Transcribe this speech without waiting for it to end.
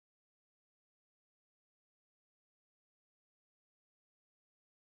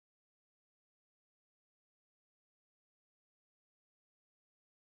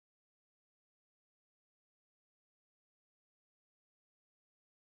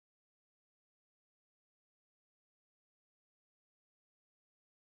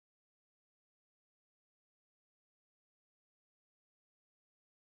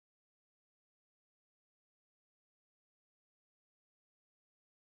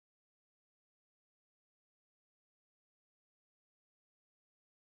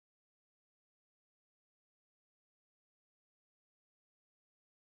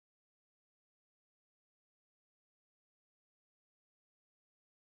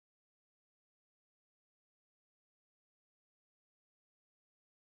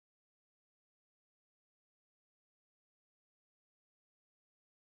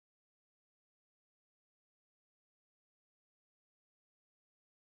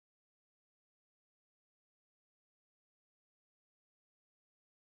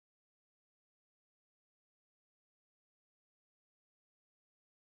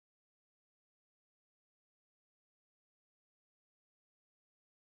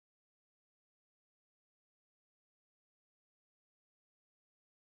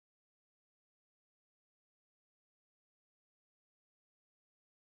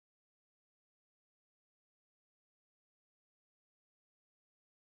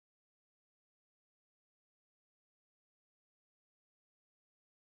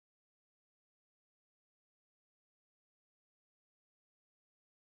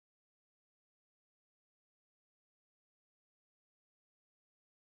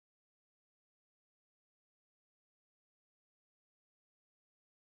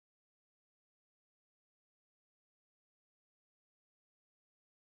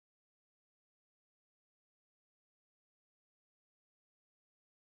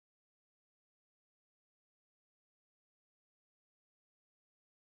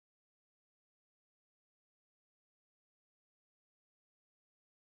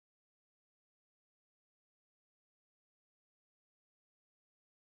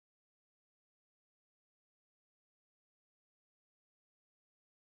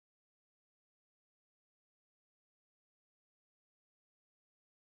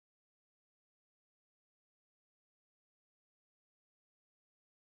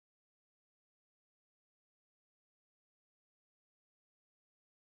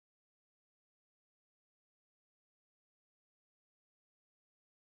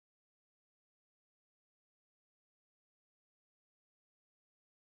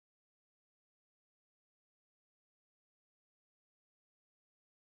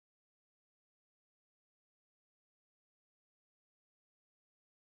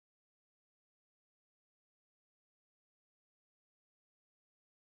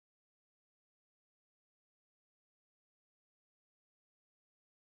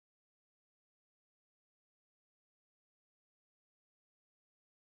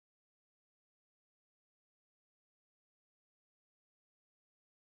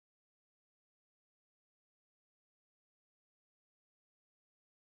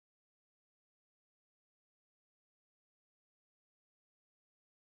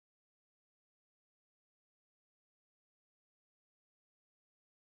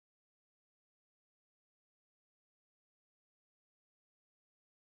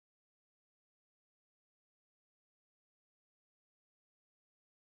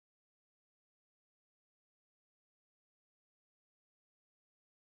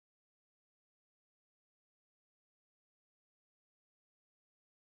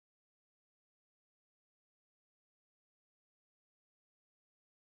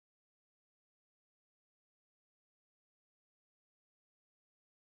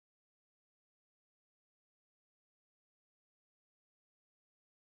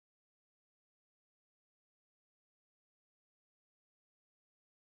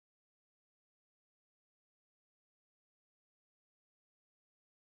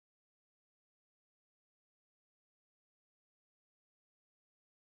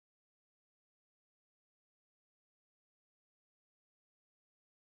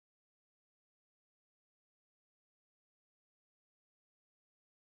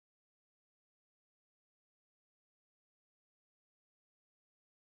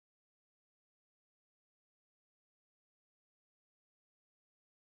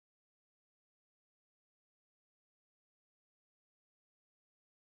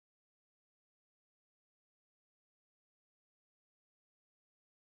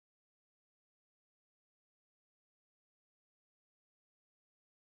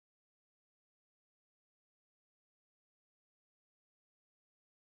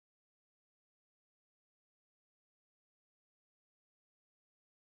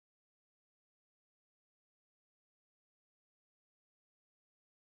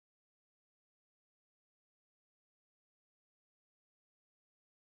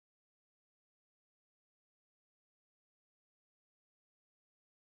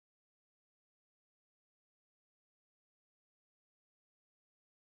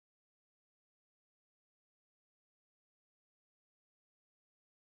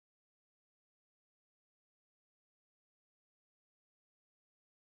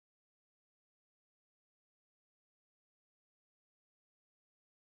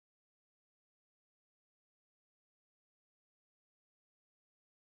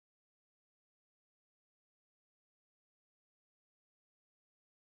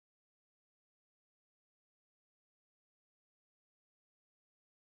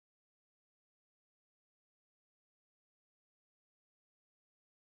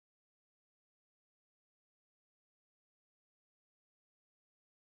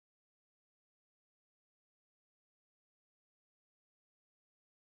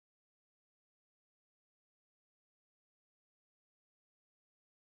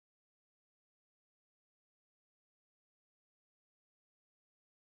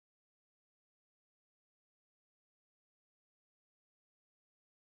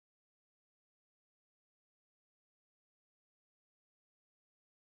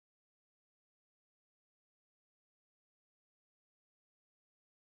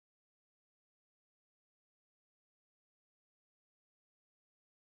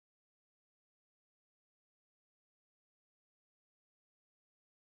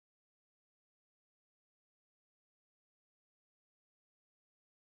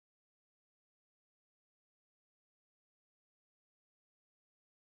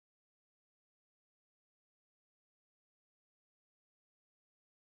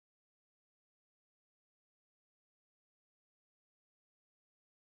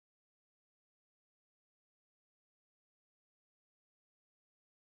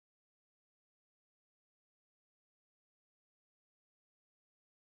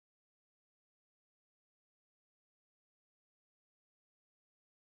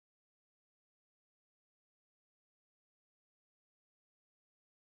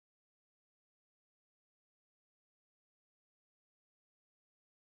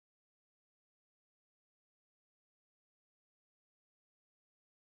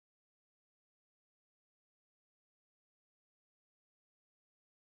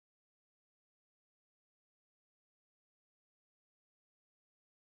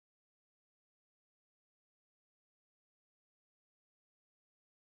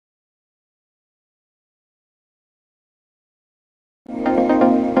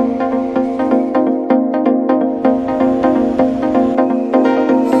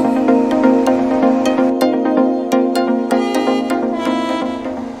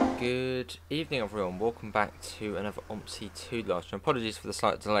welcome back to another OMSI 2 live stream. Apologies for the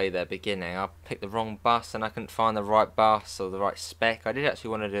slight delay there beginning. I picked the wrong bus and I couldn't find the right bus or the right spec. I did actually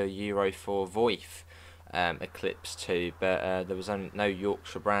want to do a Euro 4 VoIP Eclipse 2, but there was no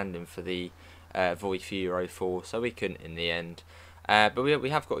Yorkshire branding for the VoIP Euro 4, so we couldn't in the end. But we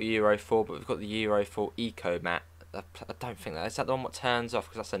have got a Euro 4, but we've got the Euro 4 Eco Mat. I don't think is that the one that turns off,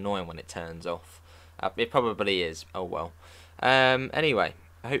 because that's annoying when it turns off. It probably is. Oh well. Anyway.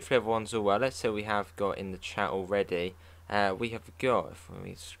 Hopefully everyone's all well. Let's see what we have got in the chat already. We have got, if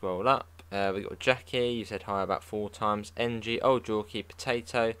we scroll up, we got Jackie, you said hi about 4 times. NG, Old Yorkie,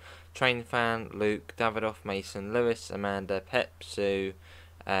 Potato, Train Fan, Luke, Davidoff, Mason, Lewis, Amanda, Pepsu.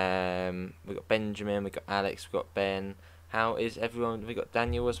 We got Benjamin, we got Alex, we got Ben. How is everyone? We got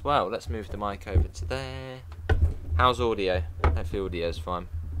Daniel as well. Let's move the mic over to there. How's audio? Hopefully audio is fine.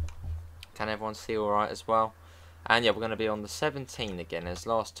 Can everyone see alright as well? And yeah, we're going to be on the 17 again, as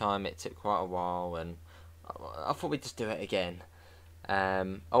last time it took quite a while, and I thought we'd just do it again.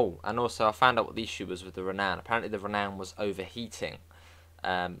 Oh, and also I found out what the issue was with the Renown. Apparently the Renown was overheating.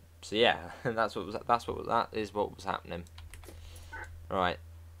 So yeah, that is what was happening. Right,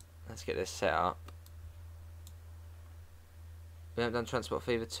 let's get this set up. We haven't done Transport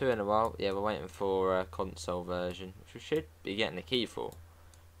Fever 2 in a while. Yeah, we're waiting for a console version, which we should be getting a key for.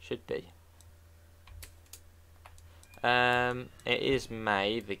 Should be. It is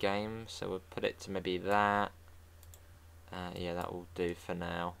May, the game, so we'll put it to maybe that. Yeah, that will do for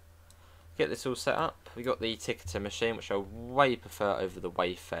now. Get this all set up. We got the ticketer machine, which I way prefer over the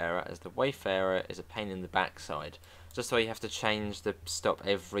Wayfarer, as the Wayfarer is a pain in the backside. Just the way you have to change the stop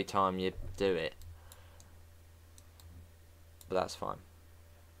every time you do it. But that's fine.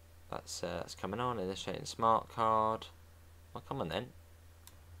 That's coming on. Initiating smart card. Well, come on then.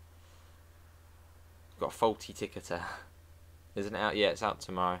 Got a faulty ticketer. Isn't it out yet? It's out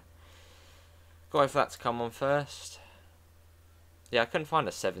tomorrow. Got to wait for that to come on first. Yeah, I couldn't find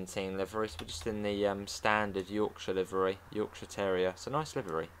a 17 livery, so we're just in the standard Yorkshire livery. Yorkshire Terrier. It's a nice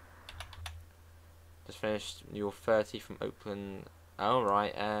livery. Just finished your 30 from Oakland. Oh,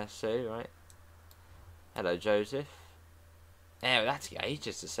 right. Sue, right. Hello, Joseph. Yeah, that took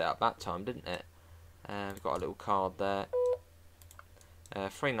ages to set up that time, didn't it? We've got a little card there.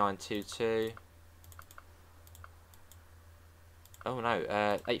 3922. Oh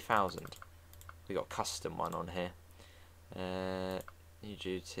no, 8,000. We got a custom one on here. New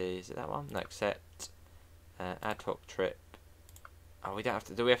duty, is it that one? No, accept. Ad hoc trip. Oh, we don't have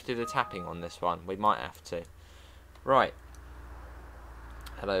to. Do we have to do the tapping on this one? We might have to. Right.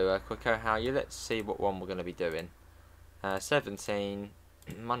 Hello, Quicko. How are you? Let's see what one we're going to be doing. 17,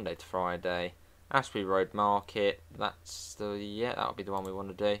 Monday to Friday. Ashby Road Market. That's the that'll be the one we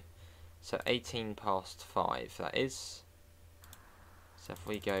want to do. So 18 past 5. That is. So if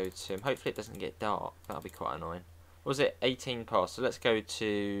we go to, hopefully it doesn't get dark, that'll be quite annoying. What was it? 18 past, so let's go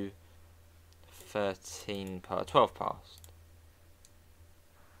to 13 past, 12 past.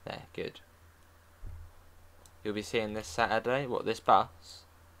 There, good. You'll be seeing this Saturday, what, this bus?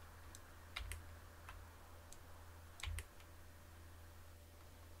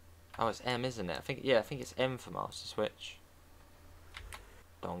 Oh, it's M, isn't it? I think it's M for Master Switch.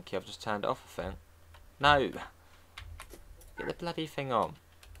 Donkey, I've just turned it off, I think. No! Get the bloody thing on.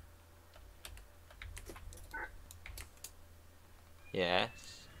 Yes.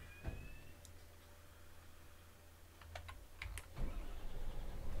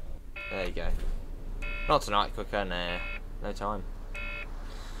 There you go. Not tonight, Quicker. Nah, no time.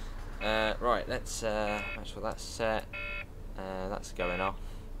 Right, let's make sure that's set. That's going off.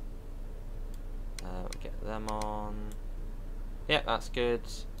 We'll get them on. Yeah, that's good.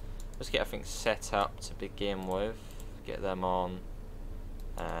 Let's get everything set up to begin with. Get them on.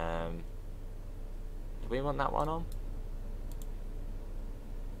 Do we want that one on?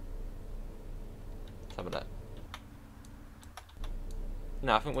 Let's have a look.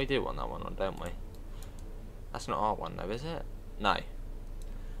 No, I think we do want that one on, don't we? That's not our one though, is it? No.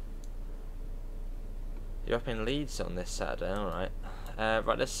 You're up in Leeds on this Saturday, alright.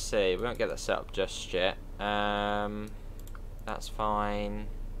 Right, let's see. We won't get that set up just yet. That's fine.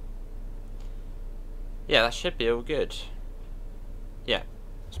 Yeah, that should be all good. Yeah,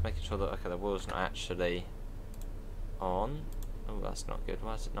 just making sure that, okay, the wheel's not actually on. Oh, that's not good.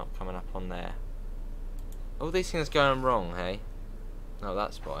 Why is it not coming up on there? All these things going wrong, hey? Oh,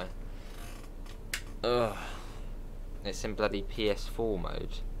 that's why. Ugh. It's in bloody PS4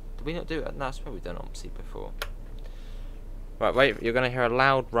 mode. Did we not do it? No, that's where we've done OMSI before. Right, wait, you're going to hear a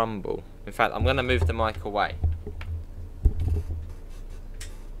loud rumble. In fact, I'm going to move the mic away.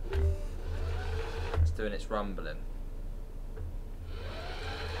 It's doing its rumbling.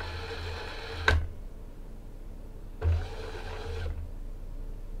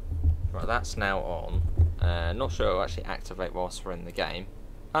 that's now on. Not sure it'll actually activate whilst we're in the game.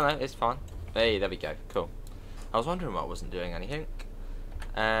 Oh no, it's fine. Hey, there we go. Cool. I was wondering why I wasn't doing anything.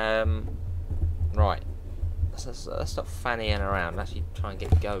 Right. Let's stop fannying around. Actually try and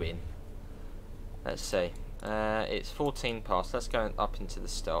get going. Let's see. It's 14 past. Let's go up into the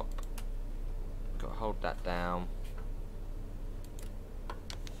stop. Got to hold that down.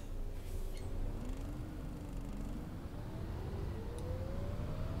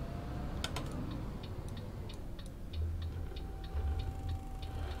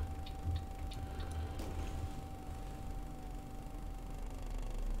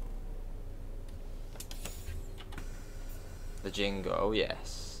 The jingle, oh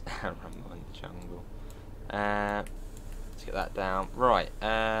yes. Rumble in the jungle. Let's get that down. Right,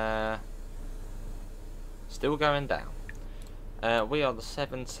 still going down. We are the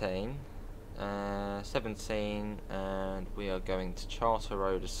 17, and we are going to Charter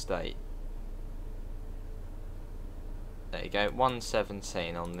Road Estate. There you go,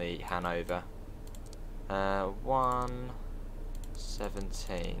 117 on the Hanover.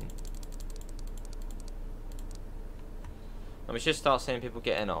 117. And we should start seeing people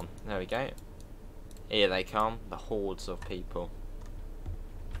getting on. There we go. Here they come, the hordes of people.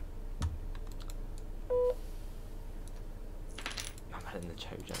 I'm in the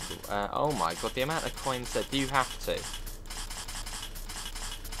Cho jungle. Oh my god, the amount of coins that you have to. I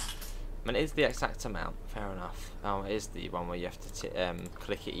mean, it is the exact amount. Fair enough. Oh, it is the one where you have to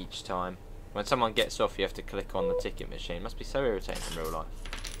click it each time. When someone gets off, you have to click on the ticket machine. It must be so irritating in real life.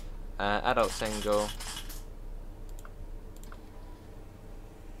 Adult single.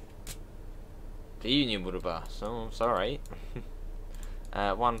 The Union would have bus. Oh, sorry.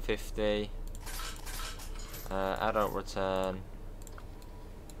 150. Adult return.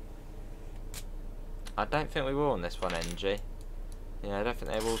 I don't think we will on this one, NG. Yeah, I don't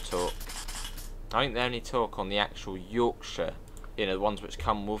think they will talk. I think they only talk on the actual Yorkshire, you know, the ones which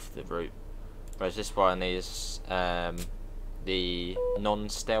come with the route. Whereas this one is the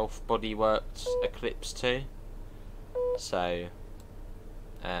non-stealth bodyworked Eclipse 2. So,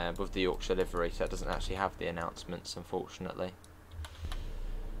 with the Yorkshire livery, so it doesn't actually have the announcements, unfortunately.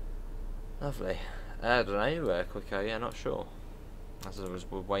 Lovely. I don't know, quicker, yeah, not sure. As always,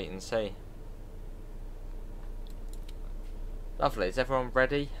 we'll wait and see. Lovely, is everyone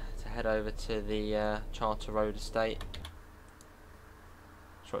ready to head over to the Charter Road Estate?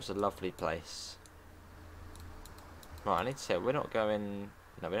 I'm sure it's a lovely place. Right, I need to say, we're not going...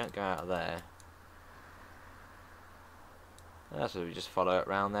 No, we don't go out of there. That's what we just follow it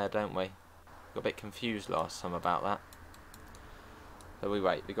round there, don't we? Got a bit confused last time about that. So we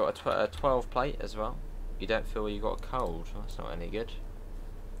wait. We got a 12 plate as well. You don't feel you got a cold. Well, that's not any good.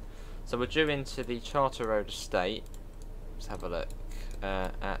 So we're due into the Charter Road Estate. Let's have a look.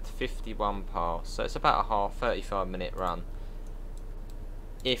 At 51 past. So it's about a 35-minute run.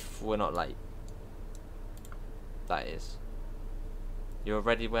 If we're not late. That is. You're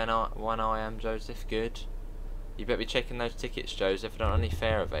ready when I am, Joseph? Good. You better be checking those tickets, Joseph. There aren't any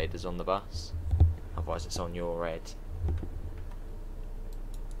fare evaders on the bus. Otherwise it's on your head.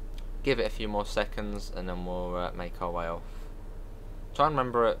 Give it a few more seconds and then we'll make our way off. Try and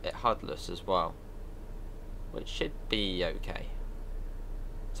remember it HUDless as well. Which should be okay.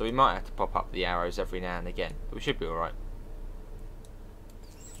 So we might have to pop up the arrows every now and again. But we should be alright.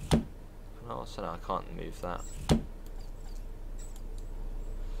 Oh, so no, I can't move that.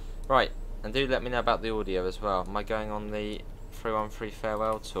 Right. And do let me know about the audio as well. Am I going on the 313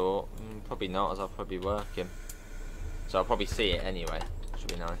 farewell tour? Probably not, as I'll probably be working. So I'll probably see it anyway. Which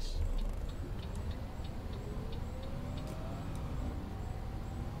will be nice.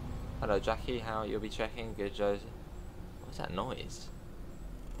 Hello Jackie, how you'll be checking? Good, Joseph. What's that noise?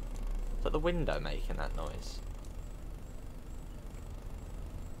 Is that the window making that noise?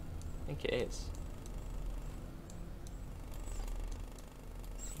 I think it is.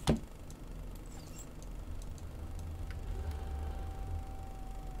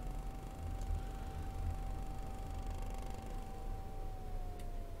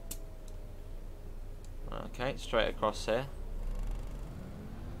 Okay, straight across here.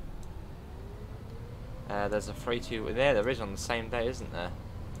 There's a 3-2 there is on the same day, isn't there?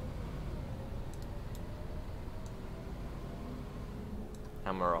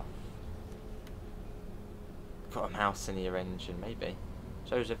 And we're off. Got a mouse in your engine, maybe.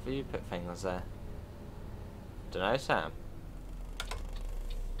 Joseph, have you put things there? Dunno, Sam.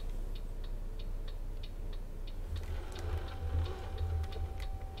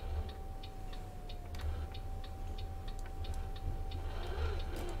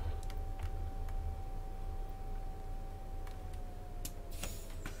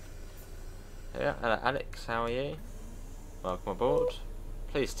 Hello Alex, how are you? Welcome aboard.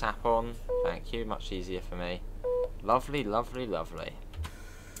 Please tap on. Thank you, much easier for me. Lovely, lovely, lovely.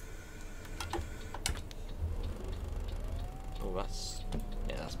 Oh, that's...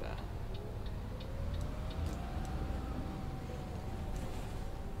 yeah, that's better.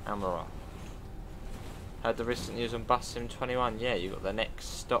 And we're off. Heard the recent news on Bus Sim 21. Yeah, you got the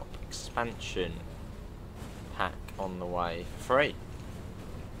next stop expansion pack on the way for free.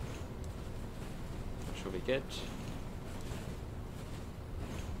 Which will be good.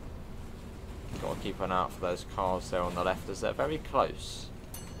 Got to keep an eye out for those cars there on the left as they're very close.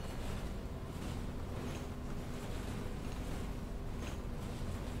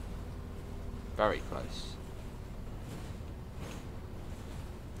 Very close.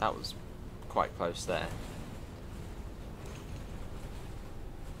 That was quite close there.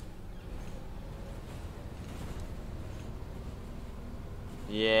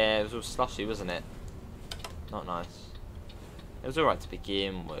 Yeah, it was all slushy, wasn't it? Not nice. It was alright to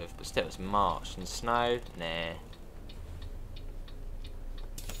begin with, but still it was March and snow? Nah.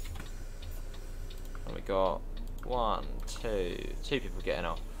 And we got two people getting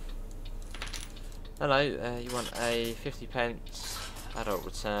off. Hello, you want a 50p adult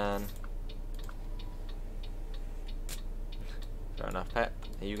return? Fair enough, Pep.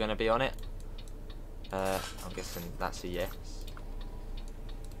 Are you going to be on it? I'm guessing that's a yes.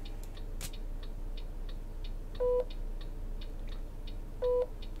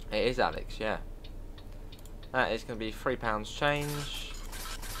 It is Alex, yeah. That is going to be £3 change.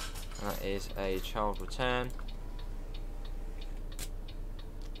 And that is a child return.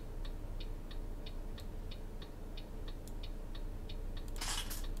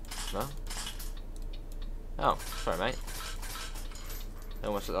 No? Oh, sorry mate. They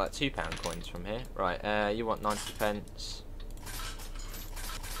almost look like £2 coins from here. Right, you want 90p.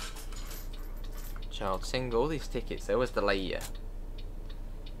 Child single. All these tickets, they always delay you.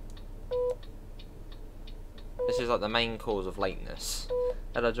 This is like the main cause of lateness.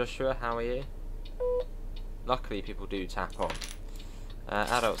 Hello Joshua, how are you? Luckily people do tap on.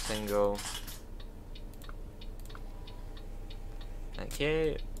 Adult single. Thank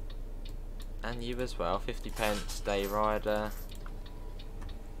you. And you as well, 50p day rider.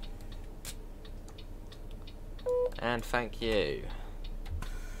 And thank you.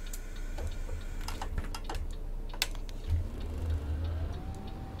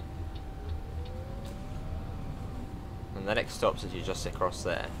 And the next stop's as you just across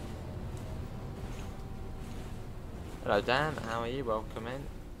there. Hello Dan, how are you? Welcome in.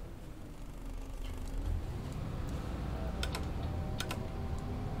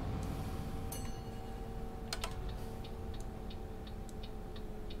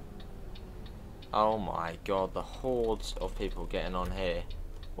 Oh my god, the hordes of people getting on here.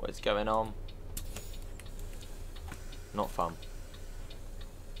 What is going on? Not fun.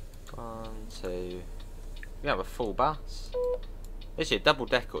 1, 2. We have a full bus. Actually, a double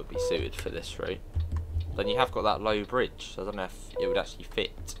decker would be suited for this route. Then you have got that low bridge, so I don't know if it would actually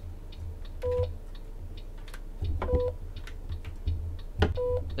fit.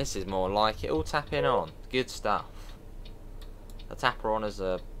 This is more like it. All tapping on. Good stuff. A tapper on is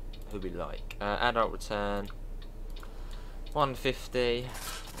a who we like. Adult return. 150.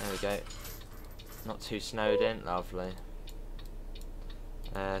 There we go. Not too snowed in. Lovely.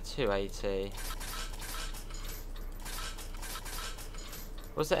 280.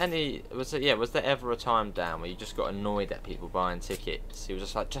 Was there ever a time down where you just got annoyed at people buying tickets? You were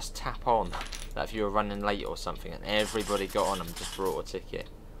just like, just tap on. That if you were running late or something and everybody got on and just brought a ticket.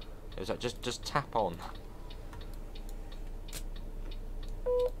 It was like, just tap on.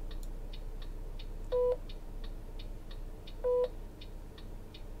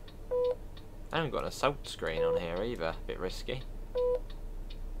 I haven't got an assault screen on here either. A bit risky.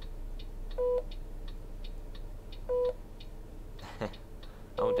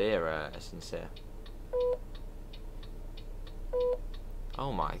 Oh dear, sincere.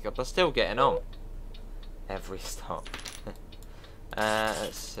 Oh my god, they're still getting on. Every stop.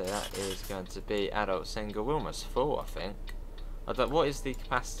 Let's see, that is going to be adult single. We're almost full, I think. What is the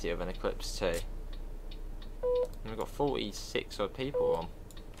capacity of an Eclipse 2? We've got 46 odd people on.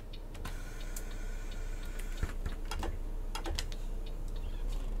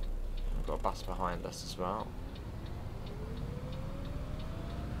 We've got a bus behind us as well.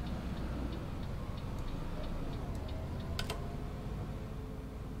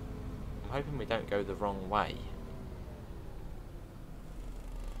 I'm hoping we don't go the wrong way.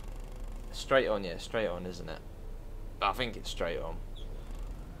 Straight on, yeah, straight on, isn't it? I think it's straight on.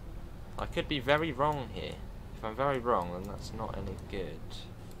 I could be very wrong here. If I'm very wrong, then that's not any good.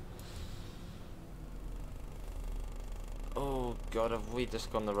 Oh god, have we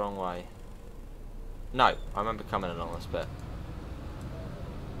just gone the wrong way? No, I remember coming along this bit.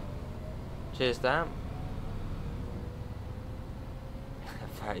 Cheers, Dan.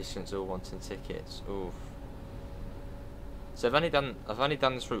 30 cents all wanting tickets. Oof. So I've only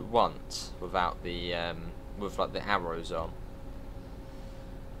done this route once without the with like the arrows on.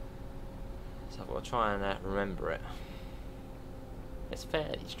 So I've got to try and remember it. It's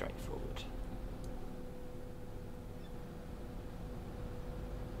fairly straightforward.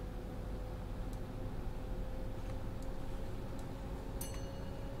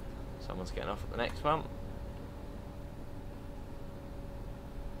 Someone's getting off at the next one.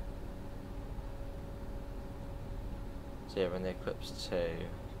 So yeah, we're in the Eclipse 2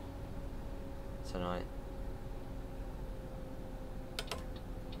 tonight.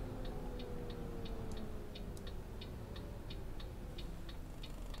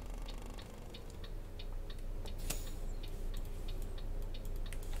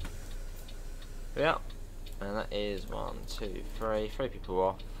 Yeah, and that is 1, 2, 3 people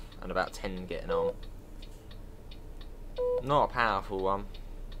off, and about 10 getting on. Not a powerful one.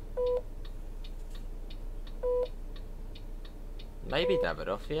 Maybe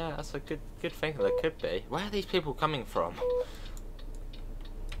Davidoff, yeah, that's a good thing. There could be. Where are these people coming from?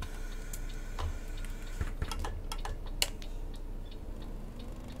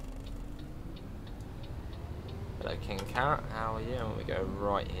 Hello, King Carrot. How are you? And we go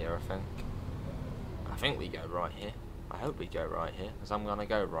right here, I think. I think we go right here. I hope we go right here, because I'm gonna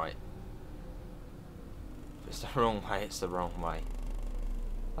go right. If it's the wrong way, it's the wrong way.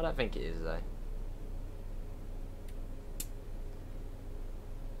 I don't think it is though.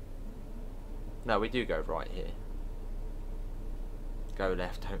 No, we do go right here. Go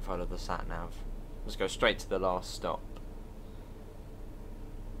left, don't follow the sat nav. Let's go straight to the last stop.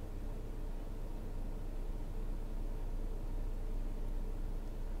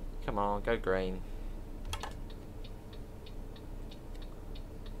 Come on, go green.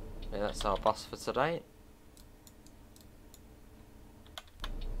 Yeah, that's our bus for today.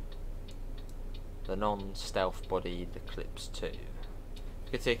 The non-stealth bodied Eclipse 2.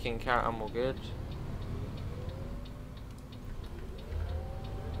 Good taking Carrot, I'm all good.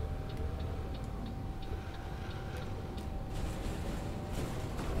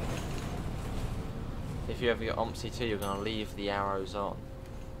 If you ever get OMSI 2, you're going to leave the arrows on.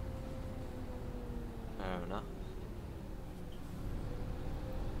 Fair enough.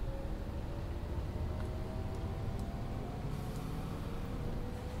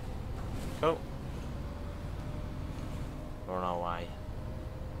 Cool. We're on our way.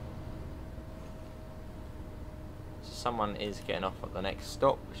 So someone is getting off at the next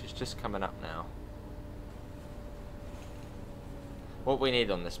stop, which is just coming up now. What we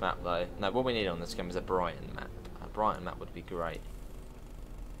need on this map though, no, what we need on this game is a Brighton map. A Brighton map would be great.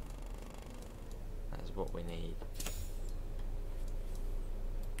 That is what we need.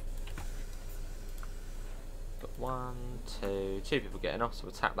 Got 1, 2 people getting off, so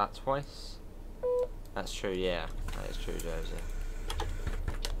we'll tap that twice. That's true, yeah. That is true, Josie.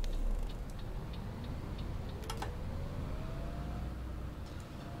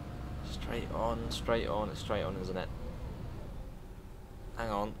 Straight on, it's straight on, isn't it? Hang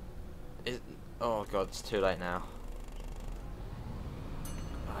on. Oh god, it's too late now.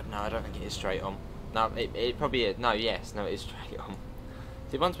 No, I don't think it is straight on. No, it probably is. No, yes, no, it is straight on.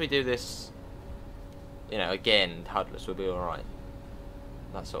 See, once we do this, you know, again, Huddless will be alright.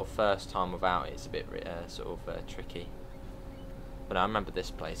 That sort of first time without it is a bit sort of tricky. But I remember this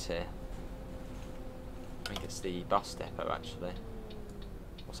place here. I think it's the bus depot actually,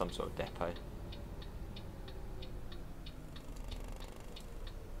 or some sort of depot.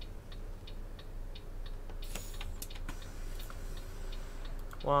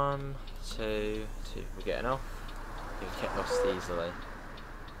 One, two, we're getting off. We've kept lost easily.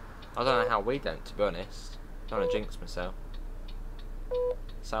 I don't know how we don't, to be honest. Don't want to jinx myself.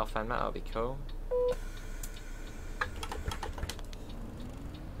 Southend, that'll be cool.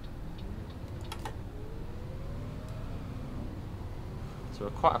 So we're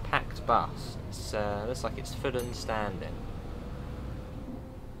quite a packed bus. It's looks like it's full and standing.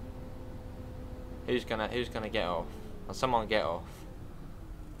 Who's gonna get off? Will someone get off?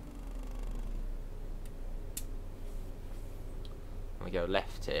 We go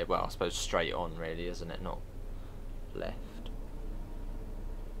left here. Well, I suppose straight on, really, isn't it? Not left.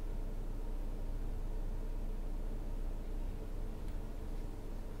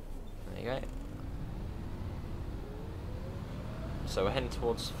 There you go. So we're heading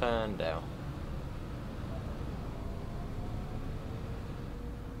towards Ferndale.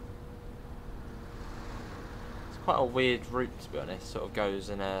 It's quite a weird route, to be honest. Sort of goes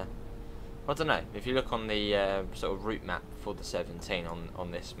in a, I don't know. If you look on the sort of route map for the 17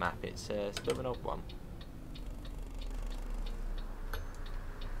 on this map, it's a bit of an odd one.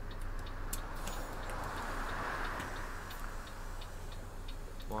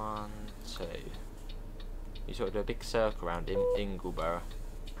 One, two. You sort of do a big circle around Ingleborough.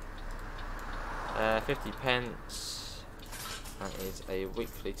 50 pence. That is a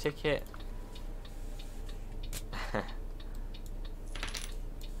weekly ticket. I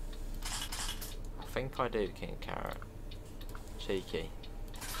think I do, King Carrot. Cheeky.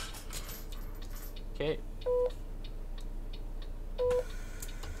 Okay.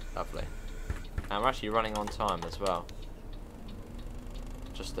 Lovely. And we're actually running on time as well.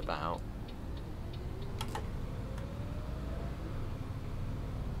 Just about.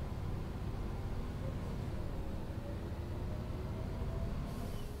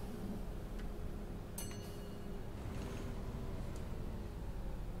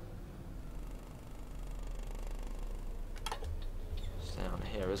 It's down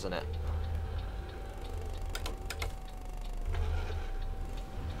here, isn't it?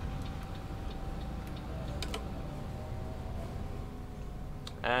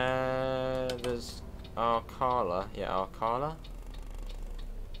 There's Arcala. Yeah, Arcala.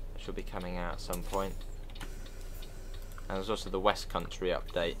 Should be coming out at some point. And there's also the West Country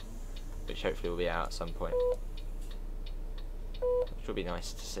update, which hopefully will be out at some point. Which will be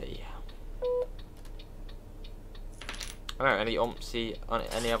nice to see. I don't know, any OMSI,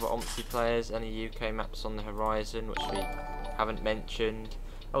 any other OMSI players, any UK maps on the horizon which we haven't mentioned?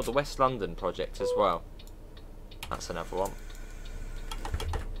 Oh, the West London project as well. That's another one.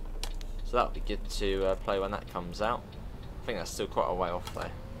 So that'll be good to play when that comes out. I think that's still quite a way off though.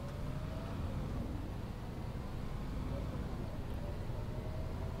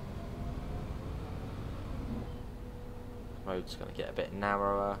 Road's going to get a bit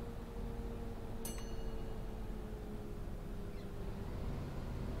narrower.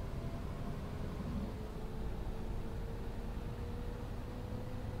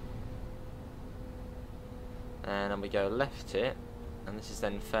 And then we go left here, and this is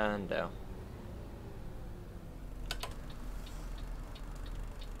then Ferndale.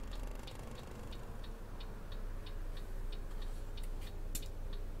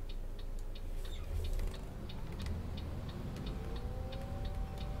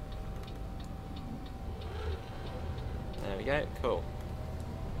 There we go, cool.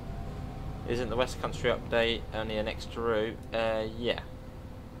 Isn't the West Country update only an extra route? Yeah.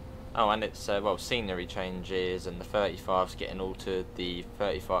 Oh, and it's, well, scenery changes, and the 35's getting altered, the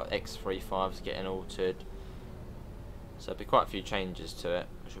 35 X35's getting altered. So there'll be quite a few changes to it,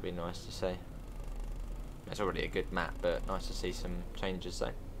 which will be nice to see. It's already a good map, but nice to see some changes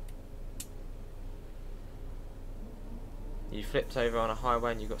though. You flipped over on a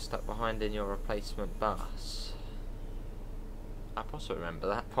highway and you got stuck behind in your replacement bus. I possibly remember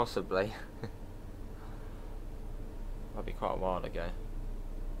that, possibly. Might be quite a while ago.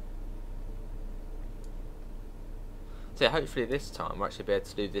 So yeah, hopefully this time we'll actually be able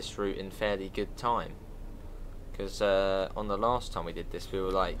to do this route in fairly good time. Because on the last time we did this, we were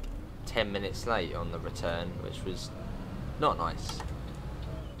like 10 minutes late on the return, which was not nice.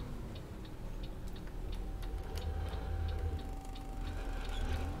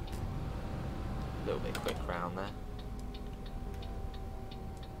 A little bit quick round there.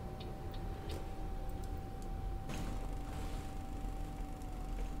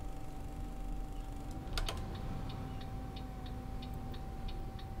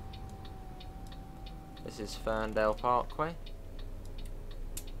 This is Ferndale Parkway.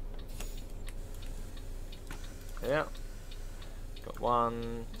 Yeah. Got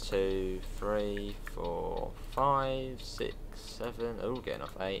 1, 2, 3, 4, 5, 6, 7. Oh, getting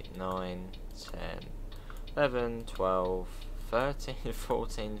off 8, 9, 10, 11, 12, 13,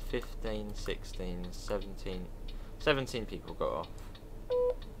 14, 15, 16, 17. 17 people got off.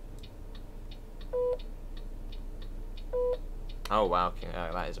 Oh wow, okay,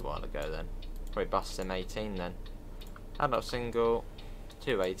 that is a while ago then. Probably bust M18 then. Adult single,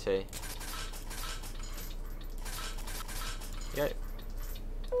 280. Go.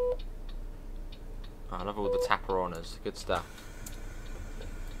 Oh, I love all the tapper honours, good stuff.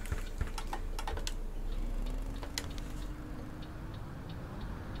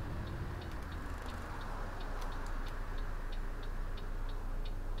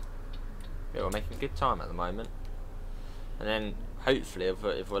 Yeah, we're making good time at the moment. And then hopefully, if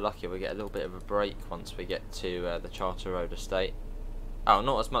we're lucky, we'll get a little bit of a break once we get to the Charter Road estate. Oh,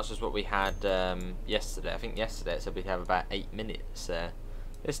 not as much as what we had yesterday. I think yesterday it said we'd have about 8 minutes there.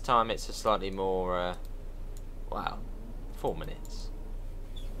 This time it's a slightly more Wow, 4 minutes.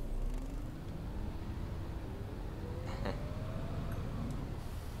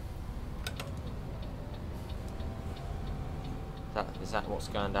 Is that what's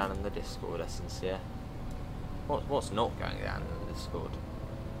going down in the Discord, Essence? Yeah. What's not going down in the Discord?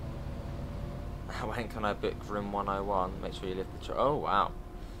 When can I book room 101? Make sure you live the oh wow.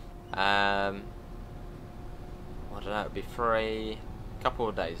 I don't know. It'd be free. Couple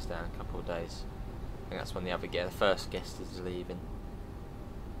of days down. Couple of days. I think that's when the first guest is leaving.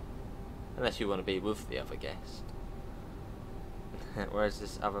 Unless you want to be with the other guest. Where's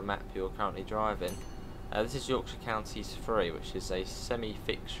this other map you're currently driving? This is Yorkshire Counties 3, which is a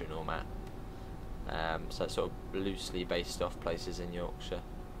semi-fictional map. So it's sort of loosely based off places in Yorkshire.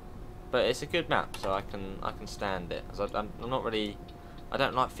 But it's a good map, so I can stand it. Cause I'm not really, I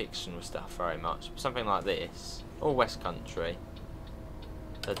don't like fictional stuff very much. Something like this, or West Country,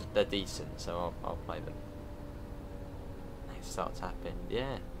 they're decent, so I'll play them. Let's start tapping,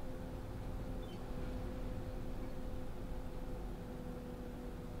 yeah.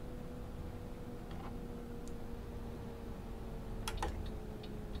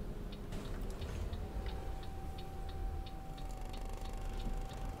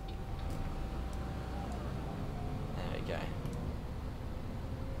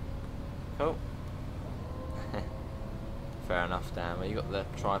 Cool. Fair enough, Dan. Well, you got the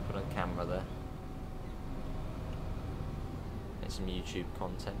tripod and camera there. It's some YouTube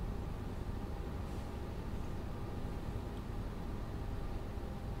content.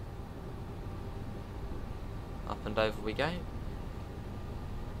 Up and over we go.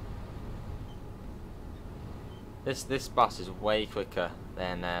 This bus is way quicker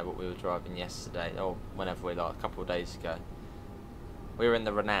than what we were driving yesterday, or whenever we like a couple of days ago. We were in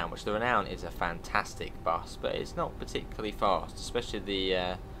the Renown, which the Renown is a fantastic bus, but it's not particularly fast, especially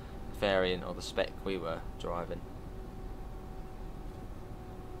the variant or the spec we were driving.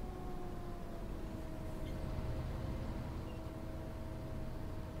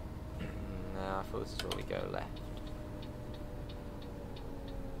 No, I thought this is where we go left.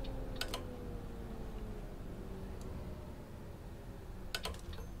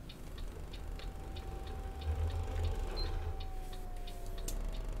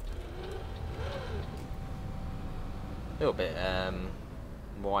 A little bit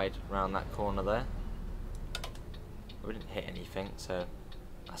wide around that corner there. We didn't hit anything, so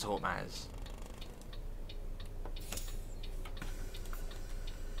that's all that matters.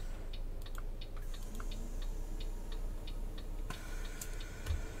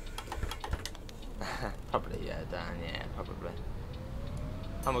 Probably, yeah, Dan, yeah, probably.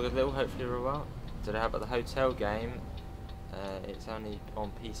 Oh my god, little, hopefully we're well. Did I have at the hotel game? It's only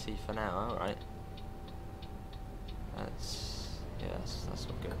on PC for now, alright. That's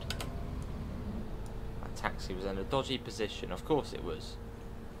not good. That taxi was in a dodgy position. Of course it was.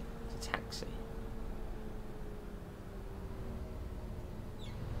 It's a taxi.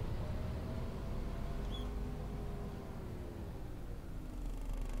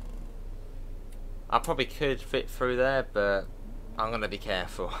 I probably could fit through there, but I'm gonna be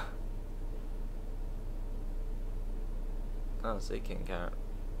careful. Oh, so you can go.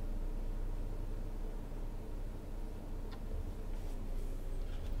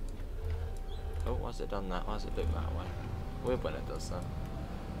 Oh, why's it done that? Why does it look that way? Weird when it does that.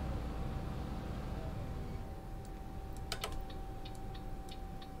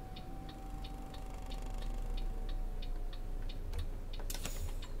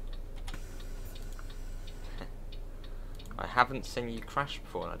 I haven't seen you crash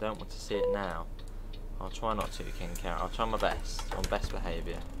before and I don't want to see it now. I'll try not to, King Carrot. I'll try my best. On best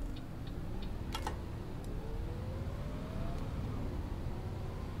behaviour.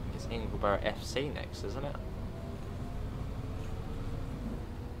 Ingleborough FC next, isn't it?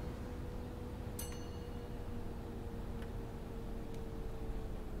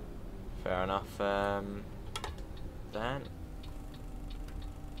 Fair enough, Dan.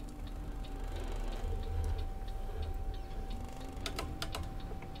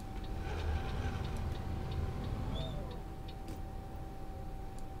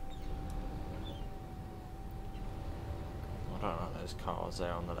 I don't like those cars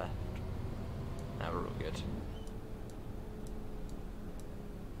there on the left. Now we're all good.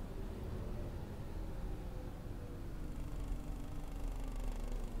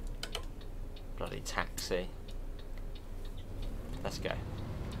 Bloody taxi. Let's go.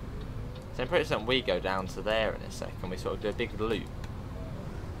 So I'm pretty certain we go down to there in a second. We sort of do a big loop.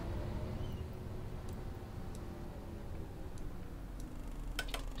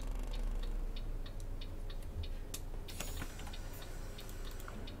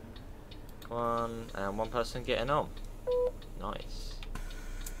 one, and one person getting on. Nice.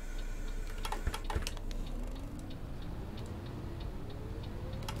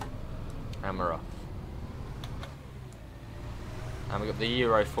 And we're off. And we've got the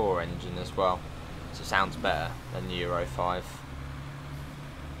Euro 4 engine as well, so it sounds better than the Euro 5.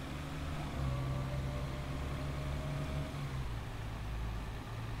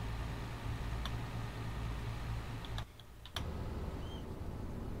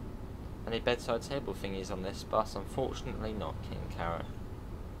 Any bedside table thingies on this bus? Unfortunately not, King Carrot.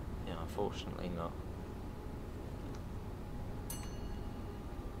 Yeah, unfortunately not.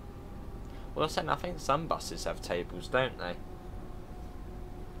 Well, I think some buses have tables, don't they?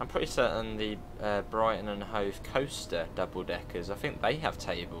 I'm pretty certain the Brighton and Hove Coaster double-deckers, I think they have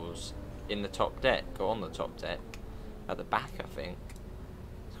tables in the top deck, or on the top deck. At the back, I think.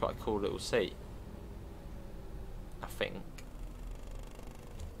 It's quite a cool little seat. I think.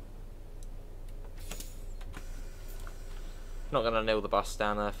 Not going to nail the bus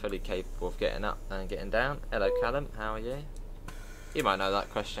down there, fully capable of getting up and getting down. Hello Callum, how are you? You might know that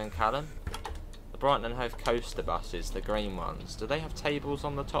question, Callum. The Brighton and Hove Coaster buses, the green ones, do they have tables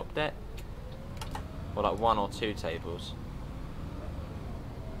on the top deck? Or like 1 or 2 tables?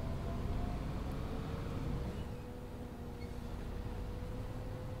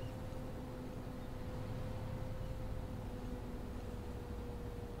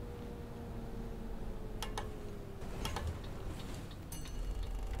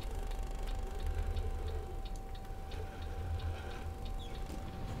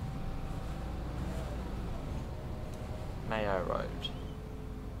 Mayo Road.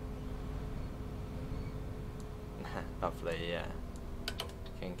 Lovely, yeah.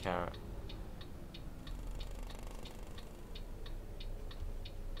 King Carrot.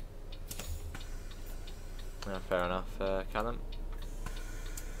 Yeah, fair enough, Callum.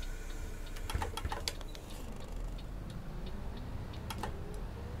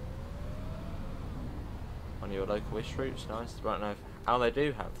 On your local-ish routes, nice. Right now, oh, they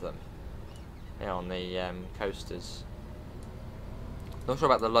do have them. Yeah, on the coasters. Not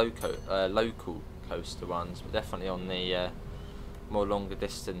sure about the local coaster ones, but definitely on the more longer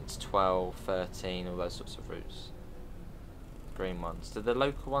distance, 12, 13, all those sorts of routes. Green ones. Do the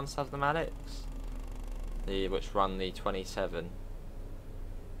local ones have them, Alex? Which run the 27.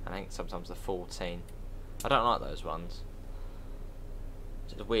 I think sometimes the 14. I don't like those ones.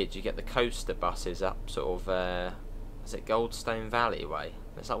 It's weird, you get the coaster buses up sort of, is it Goldstone Valley way?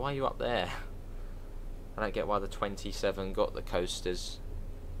 It's like, why are you up there? I don't get why the 27 got the coasters.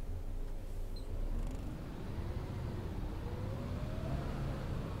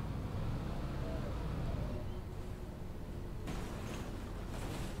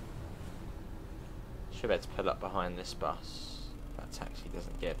 Should be able to pull up behind this bus. That taxi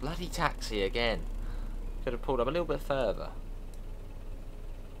doesn't get. Bloody taxi again! Could have pulled up a little bit further.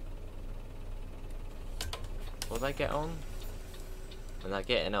 Will they get on? And they're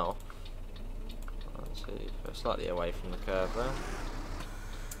getting off. 1, 2, go slightly away from the curve there.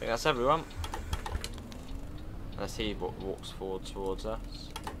 I think that's everyone. Let's see what walks forward towards us.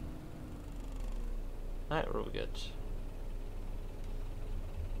 No, we're all good.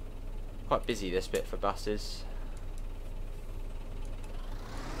 Quite busy this bit for buses.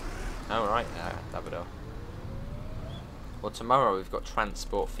 Oh right, yeah, Davido. Well, tomorrow we've got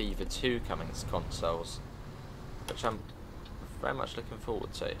Transport Fever 2 coming to consoles, which I'm very much looking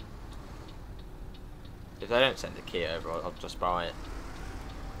forward to. If they don't send the key over, I'll just buy it.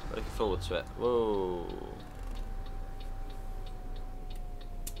 I'm looking forward to it. Whoa.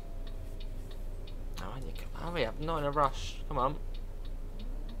 Hurry up, not in a rush. Come on.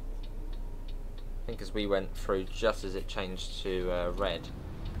 I think as we went through just as it changed to red. So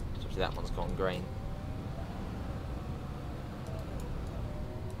obviously that one's gone green.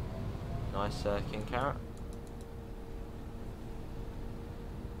 Nice King Carrot.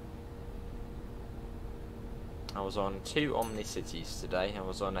 I was on 2 Omni-Cities today. I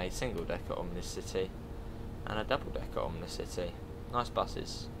was on a single decker Omni-City and a double decker Omni-City. Nice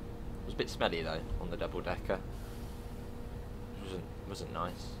buses. It was a bit smelly though on the double decker. Wasn't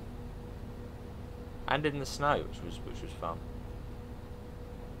nice. And in the snow, which was fun.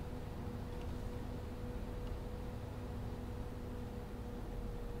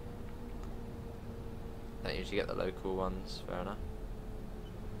 Don't usually get the local ones, fair enough.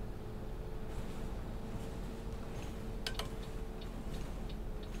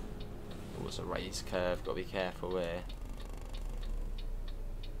 Oh, it's a raised curve, gotta be careful here.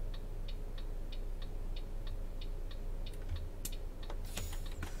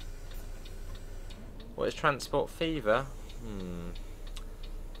 What is Transport Fever?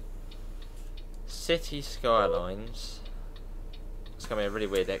 City Skylines. It's going to be a really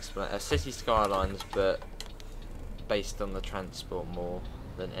weird explanation. City Skylines, but based on the transport more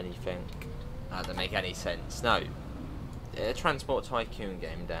than anything. That doesn't make any sense. No. A transport tycoon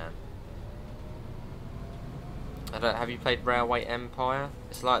game, Dan. Have you played Railway Empire?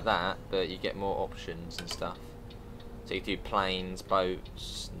 It's like that, but you get more options and stuff. So you do planes,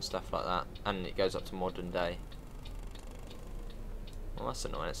 boats, and stuff like that. And it goes up to modern day. Well, that's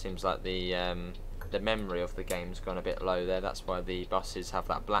annoying. It seems like the memory of the game's gone a bit low there. That's why the buses have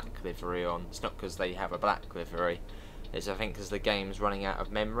that black livery on. It's not because they have a black livery. It's, I think, because the game's running out of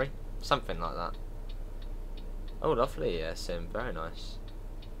memory. Something like that. Oh, lovely, sim. Very nice.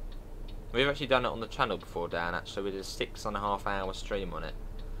 We've actually done it on the channel before, Dan. Actually, we did a 6.5 hour stream on it.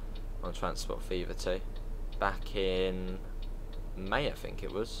 On Transport Fever 2. Back in May, I think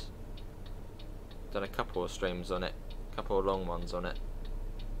it was. Done a couple of streams on it. A couple of long ones on it.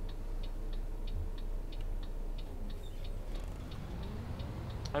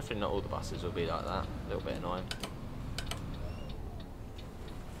 Hopefully not all the buses will be like that. A little bit annoying.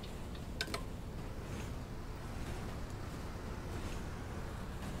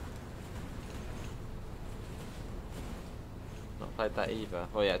 Not played that either.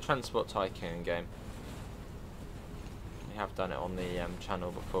 Oh yeah, Transport Tycoon game. We have done it on the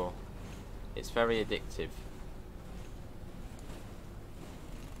channel before. It's very addictive.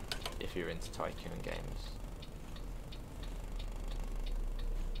 If you're into tycoon games.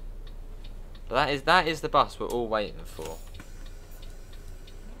 But that is the bus we're all waiting for.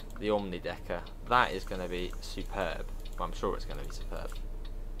 The omnidecker. That is going to be superb. Well, I'm sure it's going to be superb.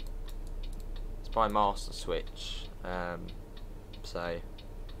 It's by Master Switch. So,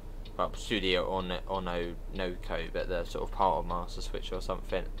 well, Studio Ono Noco, but they're sort of part of Master Switch or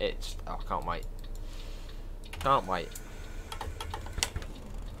something. It's, oh, I can't wait. Can't wait.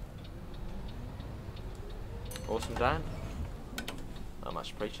 Awesome, Dan. I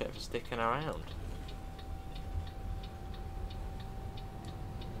much appreciate it for sticking around.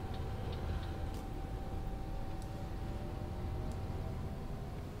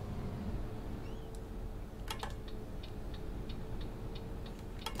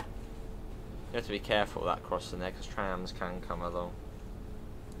 You have to be careful of that crossing there because trams can come along.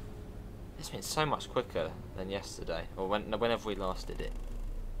 It's been so much quicker than yesterday, or whenever we last did it.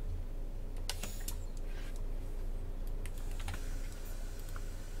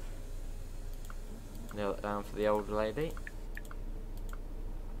 Nail it down for the old lady.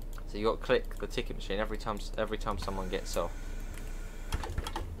 So you got to click the ticket machine every time someone gets off.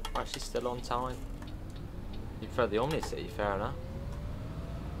 We're actually still on time. You prefer the OMSI, fair enough.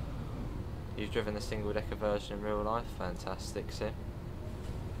 You've driven the single decker version in real life, fantastic, sim.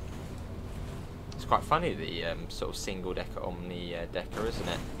 It's quite funny, the sort of single decker Omni decker, isn't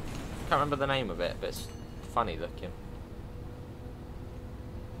it? Can't remember the name of it, but it's funny looking.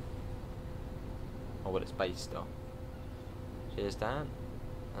 Or what it's based on. Cheers, Dan.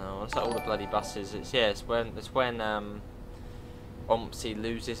 Oh, it's like all the bloody buses. It's when OMSI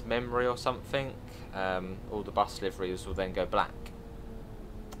loses memory or something. All the bus liveries will then go black,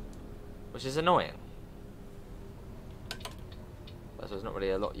 which is annoying. But there's not really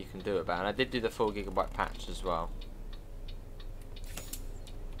a lot you can do about it. And I did do the 4GB patch as well.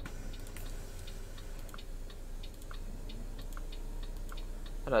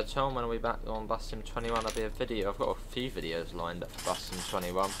 Hello Tom, when are we back on Bus Sim 21? I'll be a video. I've got a few videos lined up for Bus Sim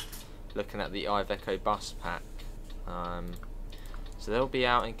 21, looking at the Iveco bus pack. So they'll be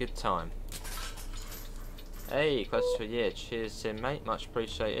out in good time. Hey, close to a year. Cheers, Sim, mate. Much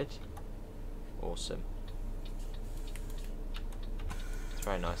appreciated. Awesome. It's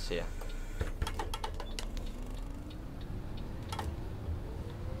very nice here.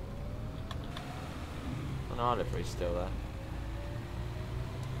 And our livery's still there.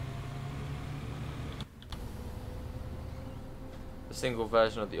 The single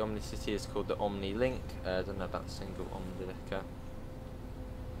version of the Omni City is called the Omni Link. I don't know about the single Omni Decker.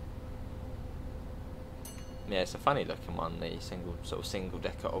 Yeah, it's a funny looking one, the single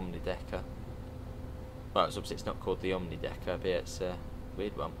decker Omni Decker. Well, it's obviously it's not called the Omni Decker, but it's a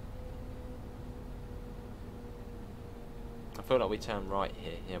weird one. I feel like we turn right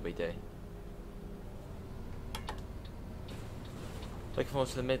here. Yeah, we do. Looking forward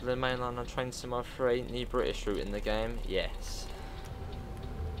to the Midland Main Line on Train Sim 3, new British route in the game. Yes.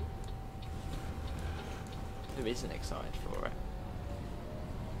 Who isn't excited for it?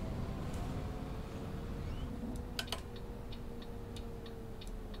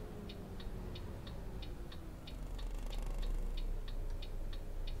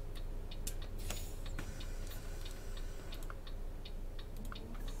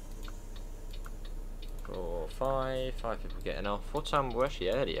 5 people getting off. What time? We're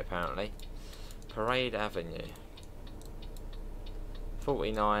actually early apparently. Parade Avenue.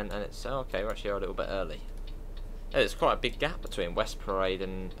 49, and it's okay. We're actually a little bit early. There's quite a big gap between West Parade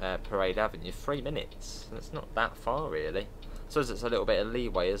and Parade Avenue. 3 minutes. And it's not that far really. So it's a little bit of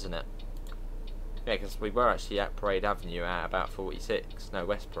leeway, isn't it? Yeah, because we were actually at Parade Avenue at about 46. No,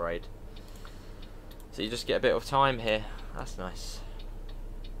 West Parade. So you just get a bit of time here. That's nice.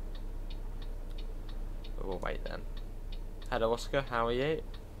 But we'll wait then. Hello Oscar, how are you?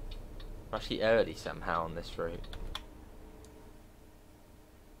 We're actually early somehow on this route.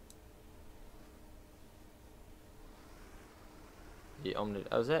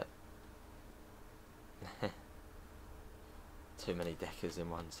 Oh, is it? Too many deckers in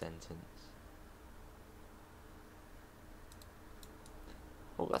one sentence.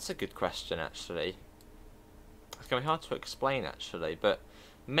 Oh, that's a good question actually. It's going to be hard to explain actually, but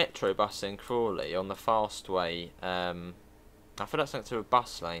Metro bus in Crawley on the fast way, I feel like something to do with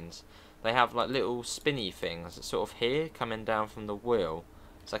bus lanes. They have like little spinny things that sort of here coming down from the wheel.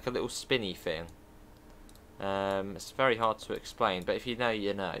 It's like a little spinny thing. It's very hard to explain, but if you know,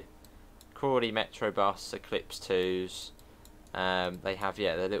 you know. Crawley Metro bus, Eclipse 2s. They have,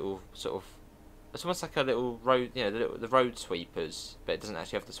 yeah, the little sort of. It's almost like a little road, you know, the road sweepers, but it doesn't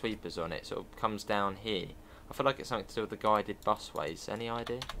actually have the sweepers on it. Sort of comes down here. I feel like it's something to do with the guided busways. Any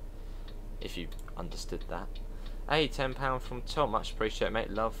idea? If you understood that. Hey, £10 from Tom. Much appreciated, mate.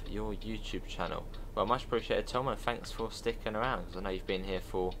 Love your YouTube channel. Well, much appreciated, Tom, and thanks for sticking around, because I know you've been here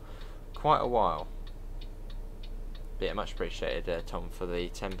for quite a while. But yeah, much appreciated, Tom, for the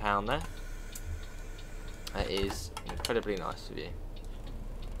 £10 there. That is incredibly nice of you.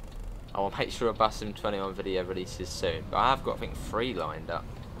 I will make sure a Bus Sim 21 video releases soon. But I have got, I think, 3 lined up.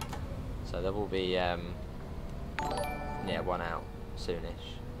 So there will be, yeah, 1 out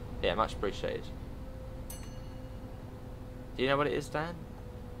soonish. Yeah, much appreciated. Do you know what it is, Dan?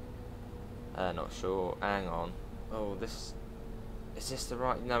 Not sure. Hang on. Oh, this... Is this the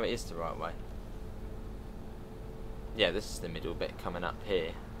right... No, it is the right way. Yeah, this is the middle bit coming up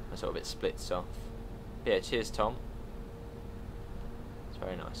here. A sort of bit splits off. Yeah, cheers, Tom. It's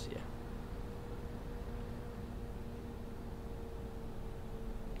very nice, yeah.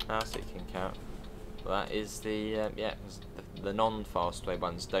 Ah, so you can count. Well, that is the... yeah, the non-fast way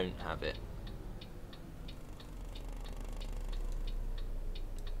ones don't have it.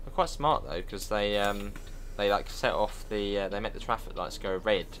 They're quite smart though, because they like set off the they make the traffic lights go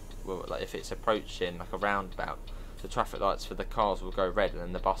red. Well, like if it's approaching like a roundabout, the traffic lights for the cars will go red, and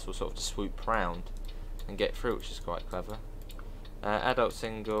then the bus will sort of swoop round and get through, which is quite clever. Adult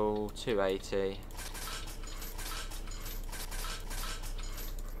single 280.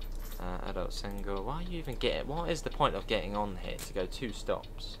 Adult single. Why are you even getting? What is the point of getting on here to go 2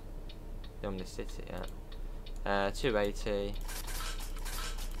 stops? The Omnicity, yeah. 280.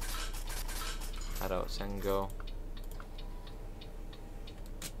 Adult single.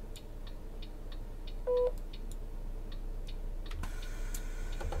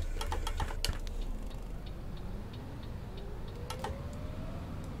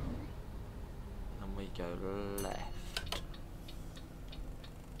 And we go left.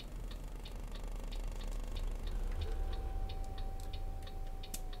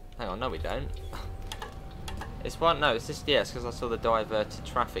 Hang on, no we don't. It's one, no, it's this, yes, because I saw the diverted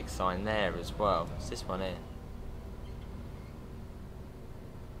traffic sign there as well. It's this one here.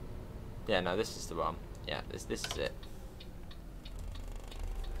 Yeah, no, this is the one. Yeah, this is it.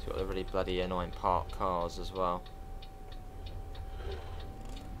 It's got the really bloody annoying parked cars as well.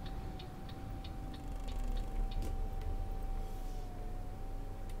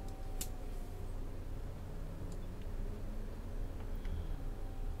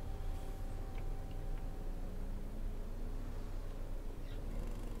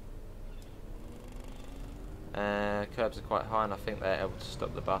 Curbs are quite high, and I think they're able to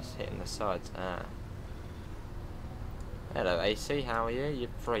stop the bus hitting the sides. Hello AC, how are you? You're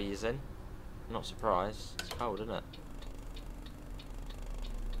freezing. I'm not surprised. It's cold, isn't it?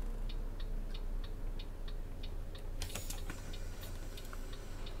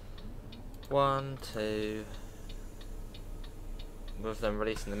 One, two. With them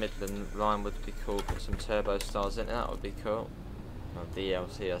releasing the Midland line would be cool. Put some turbo stars in it. That would be cool. Or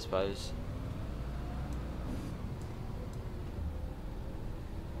DLC, I suppose.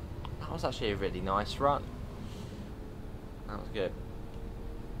 That was actually a really nice run. That was good.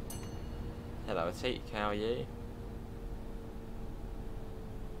 Hello Atik, how are you?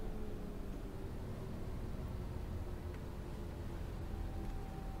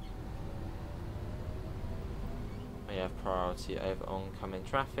 We have priority over oncoming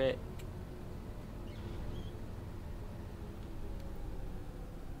traffic.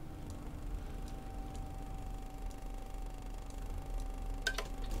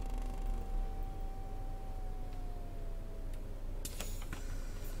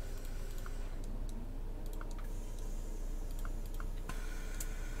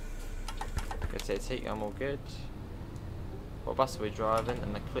 Tick, I'm all good. What bus are we driving?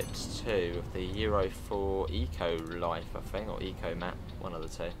 An Eclipse 2 with the Euro 4 Eco Life, I think, or Eco Map, one of the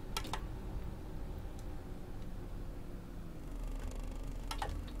two.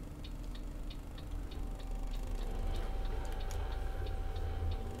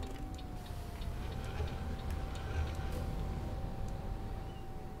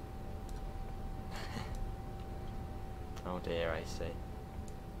 Oh dear, AC.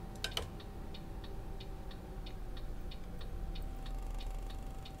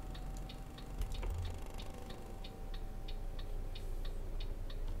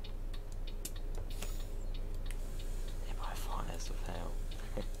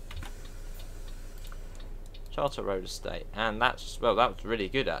 Charter Road Estate, and that's, well, that was really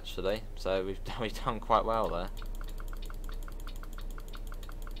good actually, so we've done quite well there.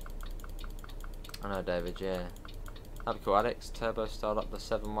 I know, David, yeah. That'd be cool. Alex, turbo style up the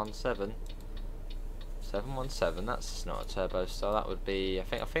 717. 717, that's not a turbo style, that would be, I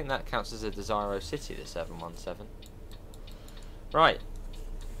think that counts as a Desiro City, the 717. Right.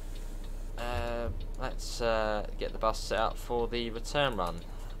 Let's get the bus set up for the return run.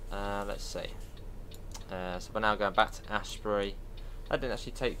 Let's see. So we're now going back to Ashbury. That didn't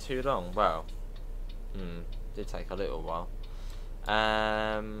actually take too long. Well, did take a little while.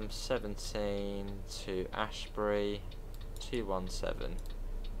 17 to Ashbury, 217.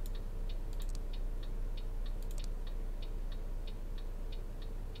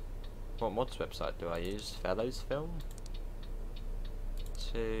 What mods website do I use? Fellows Film?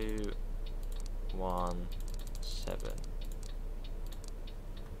 217.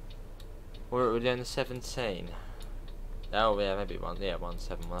 We're doing the 17. Oh yeah, maybe 17. Well,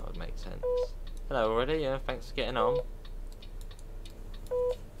 that would make sense. Hello already. Yeah, thanks for getting on.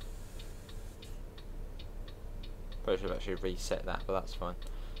 Probably should have actually reset that, but that's fine.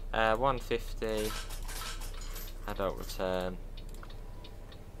 150. Adult return.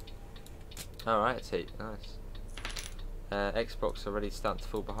 Alright, nice. Xbox already starting to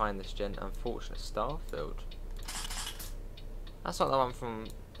fall behind this gen. Unfortunate Starfield. That's not the one from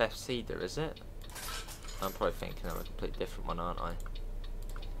Beth Cedar, is it? I'm probably thinking of a completely different one, aren't I?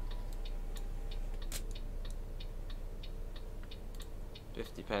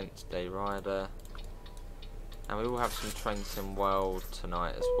 £50 Day Rider. And we will have some Trenton World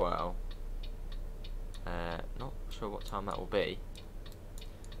tonight as well. Not sure what time that will be,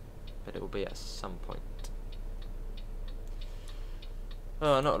 but it will be at some point.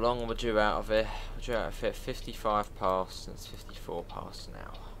 Oh, not long, we're due out of here. We're due out of here 55 past, and it's 54 past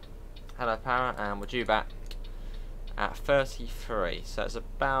now. Hello, Para, and we're due back at 33, so it's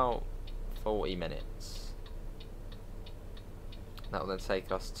about 40 minutes. That will then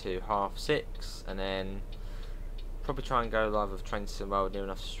take us to 6:30, and then probably try and go live with Trenton World near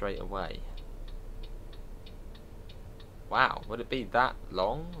enough straight away. Wow, would it be that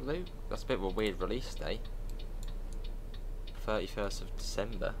long, Luke? That's a bit of a weird release day. 31st of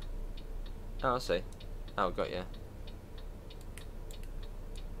December. Oh, I see. Oh, got you.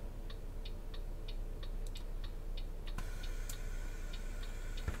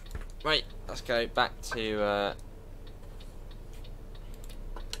 Right, let's go back to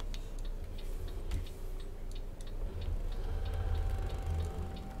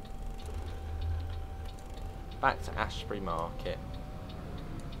Ashbury Market.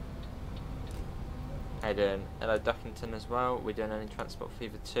 How you doing? Hello, Duckington as well. We're doing any Transport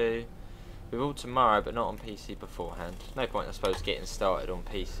Fever 2. We will tomorrow, but not on PC beforehand. No point, I suppose, getting started on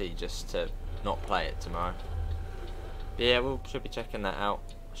PC just to not play it tomorrow. But yeah, we should be checking that out.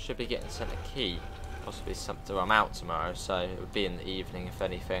 Should be getting sent a key, possibly something. I'm out tomorrow, so it would be in the evening if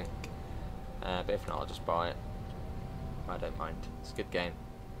anything. But if not, I'll just buy it. I don't mind. It's a good game.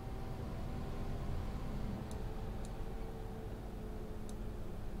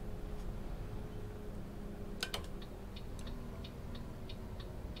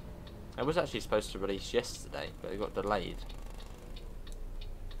 It was actually supposed to release yesterday, but it got delayed.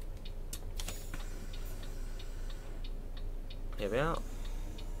 Here we are.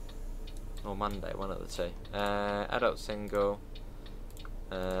 Or Monday, one of the two. Adult single.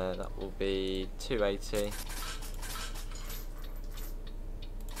 That will be 280.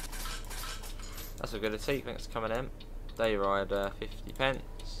 That's a good tea. Thanks for coming in. Day Rider, 50p.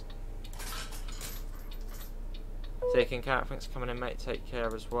 Taking Carrot, thanks for coming in, mate. Take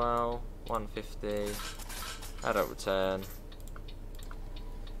care as well. 150. Adult return.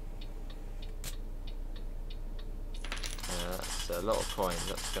 That's a lot of coins.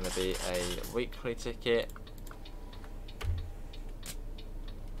 That's going to be a weekly ticket.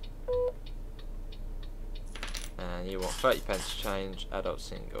 And you want 30p change. Adult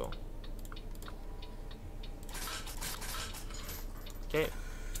single. Okay.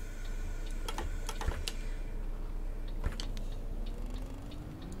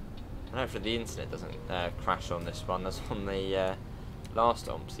 And hopefully the internet doesn't crash on this one. As on the last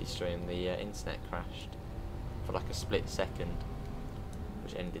OMSI stream, the internet crashed for like a split second,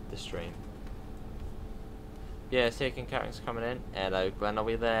 which ended the stream. Yeah, Second Carring's coming in. Hello, Glenn, are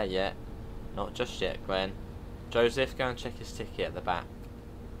we there yet? Not just yet, Glenn. Joseph, go and check his ticket at the back.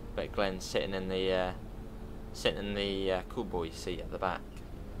 But Glenn's sitting in the cool boy seat at the back.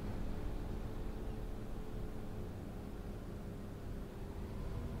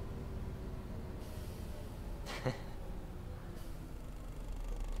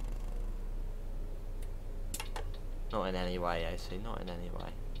 Not in any way, AC, not in any way.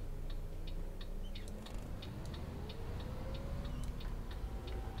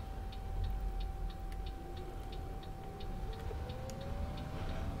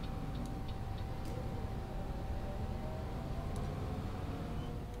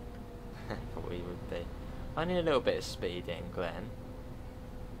 Thought we would be. I need a little bit of speed in, Glenn.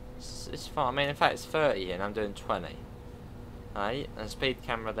 It's fine. I mean, in fact, it's 30 and I'm doing 20. Right? And speed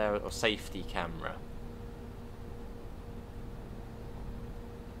camera there, or safety camera.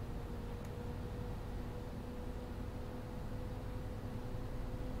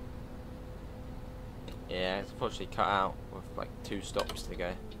 Yeah, it's unfortunately cut out with like 2 stops to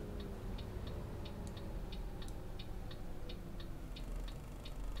go.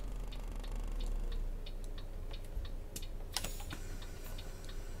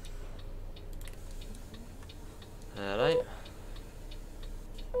 Hello.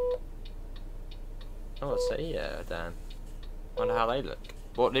 Oh, I see, Dan. Wonder how they look.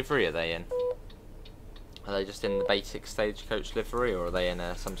 What livery are they in? Are they just in the basic stagecoach livery, or are they in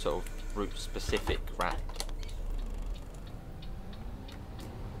some sort of route-specific wrap?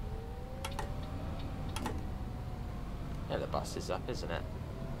 Yeah, the bus is up, isn't it?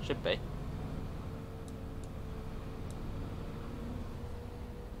 Should be.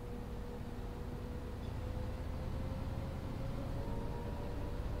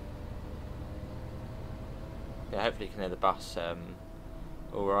 Yeah, hopefully you can hear the bus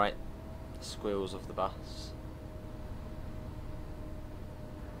alright. The squeals of the bus.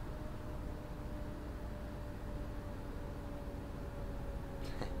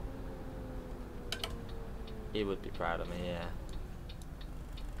 He would be proud of me, yeah.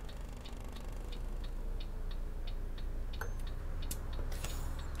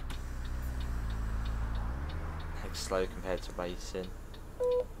 Like slow compared to racing.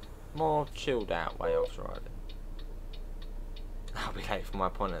 More chilled out way of riding. I'll be late for my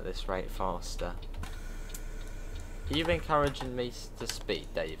point at this rate faster. Are you encouraging me to speed,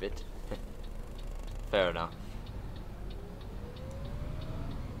 David? Fair enough.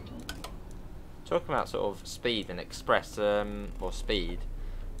 Talking about sort of speed and express, or speed,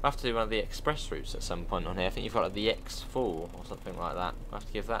 we'll have to do one of the express routes at some point on here. I think you've got like the X4 or something like that. We'll have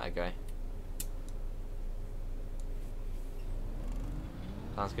to give that a go.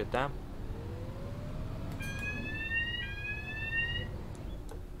 Sounds good, Dan.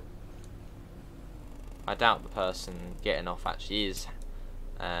 I doubt the person getting off actually is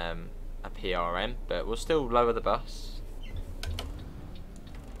a PRM, but we'll still lower the bus.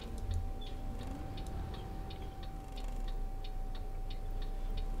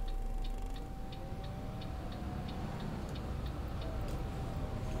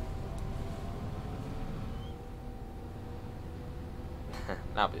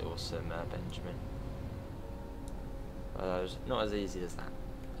 That'd be awesome, Benjamin. Not as easy as that.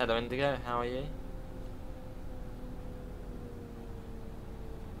 Hello, Indigo, how are you?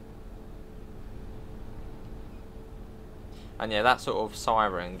 And yeah, that sort of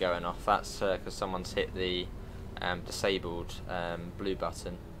siren going off, that's because someone's hit the disabled blue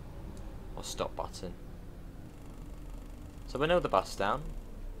button, or stop button. So we nailed the bus down.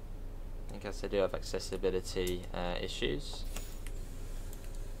 I guess they do have accessibility issues.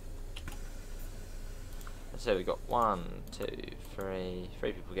 So we've got 1, 2, 3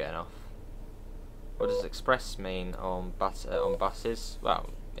 people getting off. What does express mean on buses?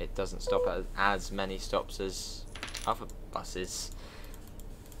 Well, it doesn't stop at as many stops as other buses.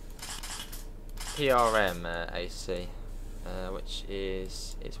 PRM AC, which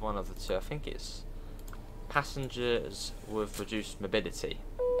is one of the two. I think it's passengers with reduced mobility,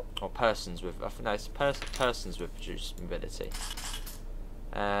 or persons with. No, it's persons with reduced mobility.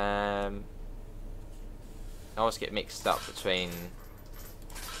 I always get mixed up between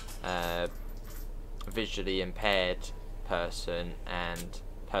visually impaired person and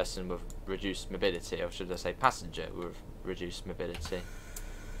person with reduced mobility, or should I say passenger with reduced mobility.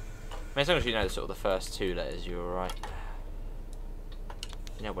 I mean, as long as you know sort of the first 2 letters, you're alright.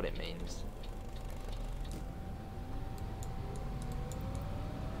 You know what it means.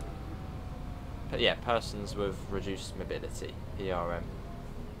 But yeah, persons with reduced mobility, PRM.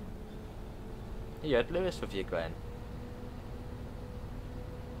 You had Lewis with you, Glenn.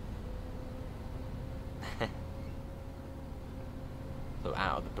 So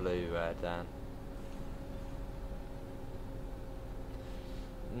out of the blue, Dan.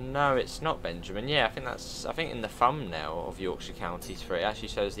 No, it's not Benjamin. Yeah, I think in the thumbnail of Yorkshire Counties 3 it actually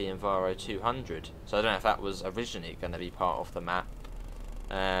shows the Enviro 200. So I don't know if that was originally going to be part of the map.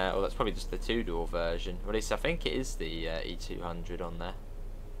 Or that's probably just the two-door version. Or at least I think it is the E200 on there.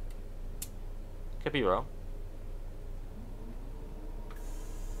 Could be wrong.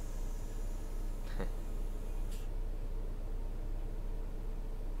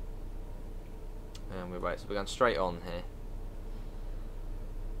 And we're going straight on here.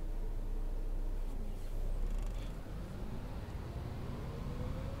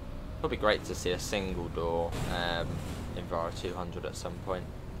 Probably great to see a single door Enviro 200 at some point.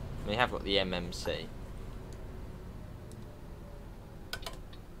 I mean, you have got the MMC.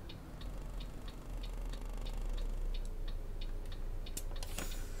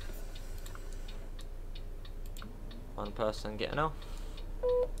 One person getting off.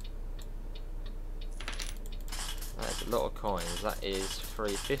 That's a lot of coins. That is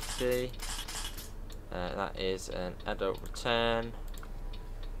 350. That is an adult return.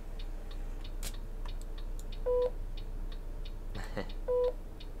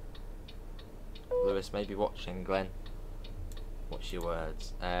 Lewis may be watching, Glenn. Watch your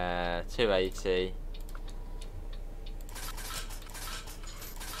words. 280.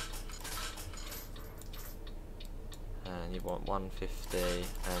 And you want 150,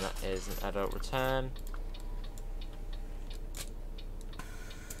 and that is an adult return.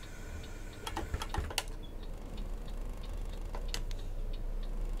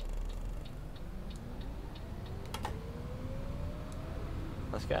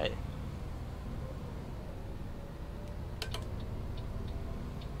 Let's go.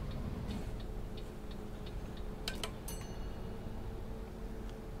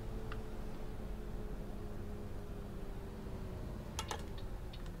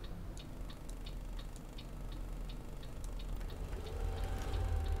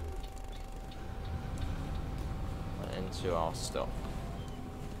 Into our stop.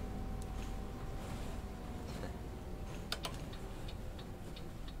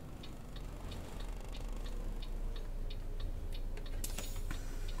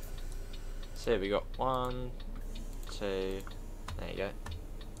 So we got 1, 2, there you go.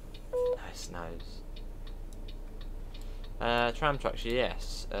 Nice nose. Tram trucks,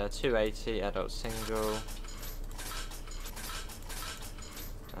 yes. 280, adult single.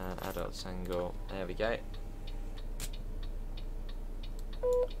 Adult single, there we go.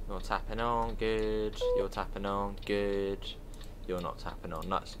 You're tapping on, good. You're tapping on, good. You're not tapping on,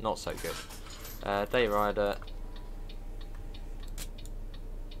 not so good. Day rider.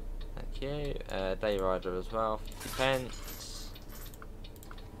 Thank you. Day rider as well, 50 pence.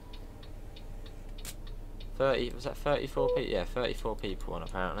 30, was that 34 people? Yeah, 34 people on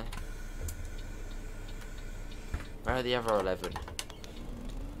apparently. Where are the other 11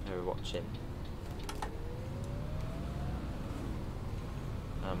 who are watching?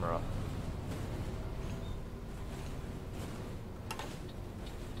 I'm right.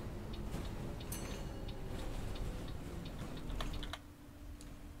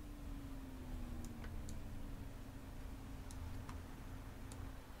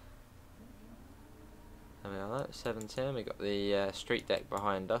 There we are, 17. We got the street deck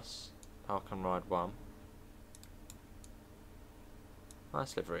behind us. Park and ride 1.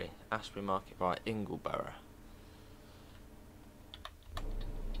 Nice livery. Ashbury Market by Ingleborough.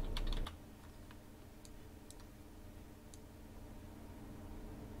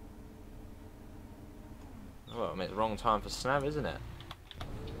 Well, I mean, it's the wrong time for snow, isn't it?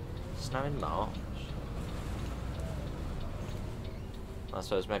 Snow in March. I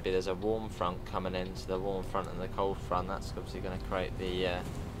suppose maybe there's a warm front coming in, so the warm front and the cold front, that's obviously going to create the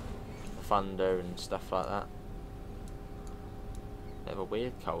thunder and stuff like that. Bit of a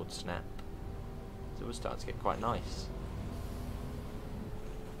weird cold snap. So it was starting to get quite nice.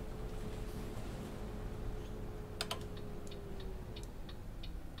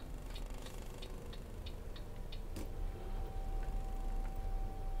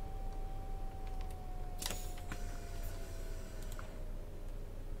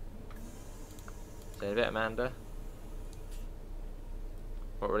 See you in a bit, Amanda.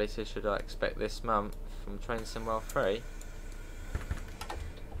 What releases should I expect this month from Train Simwell 3?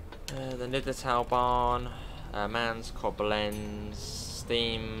 The Niddertal Barn, Man's Cobblends,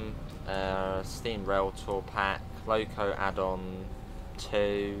 Steam Rail Tour Pack, Loco Add-on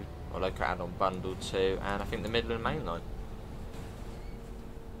 2, or Loco Add-on Bundle 2, and I think the Midland Main Line.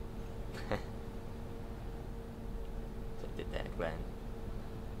 Did there, Glenn?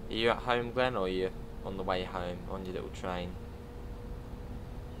 Are you at home, Glenn, or are you on the way home on your little train?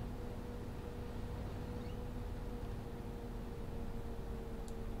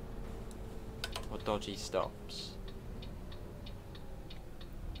 Or dodgy stops?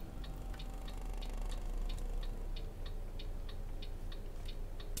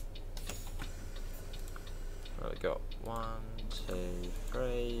 Right, we've got 1, 2,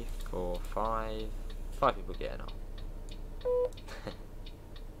 3, 4, 5 people getting on.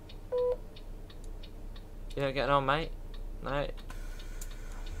 You not getting on, mate? No?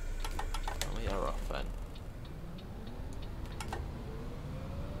 Oh, we are off then.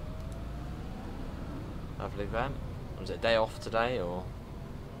 Lovely, Graham. Was it a day off today, or?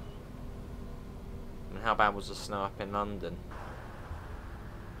 I mean, how bad was the snow up in London?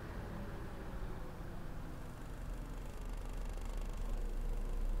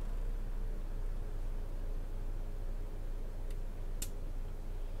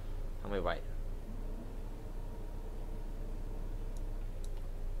 And we wait.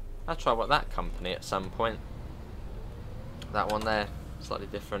 I'll try what that company at some point. That one there, slightly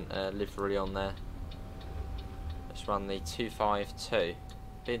different livery on there. Let's run the 252.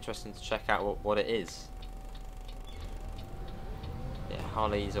 Be interesting to check out what it is. Yeah,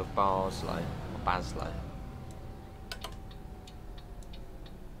 Hollies of Baslow, or Baslow.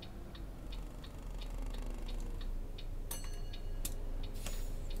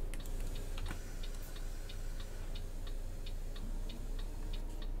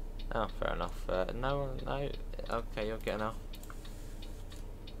 Oh, fair enough. No, okay, you're getting off.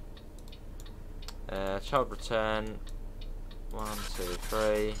 Child return. 1, 2,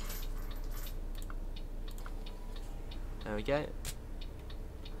 3. There we go.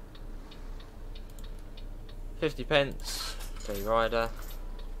 50 pence. Day rider.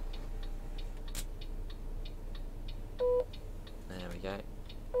 There we go.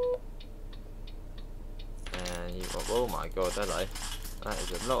 And you. Oh my god, hello. That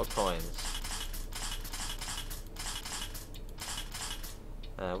is a lot of coins.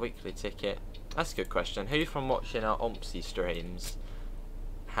 Weekly ticket. That's a good question. Who from watching our OMSI streams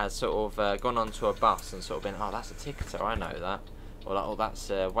has sort of gone onto a bus and sort of been, oh, that's a ticketer, I know that. Or like, oh, that's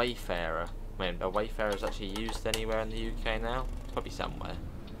a Wayfarer. I mean, a Wayfarer is actually used anywhere in the UK now? Probably somewhere.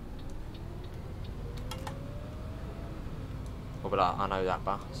 Or but I know that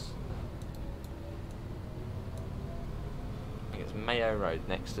bus. I think it's Mayo Road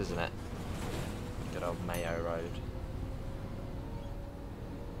next, isn't it? Good old Mayo Road.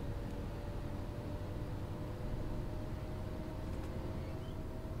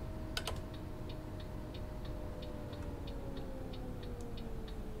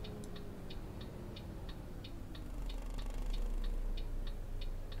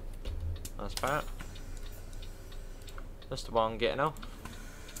 That's about. That's the one getting off.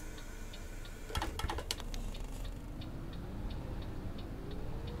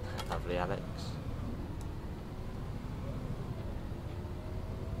 Lovely, Alex.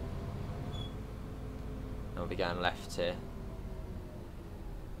 I'll be going left here.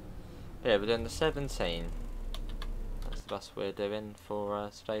 Yeah, we're doing the 17. That's the bus we're doing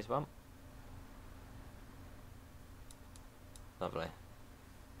for today's one. Lovely.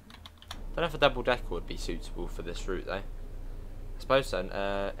 Don't know if a double decker would be suitable for this route though. I suppose so.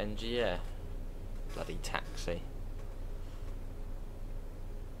 NG, yeah. Bloody taxi.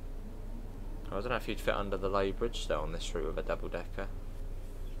 I don't know if you'd fit under the low bridge though on this route with a double decker.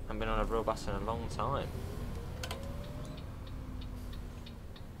 I haven't been on a real bus in a long time.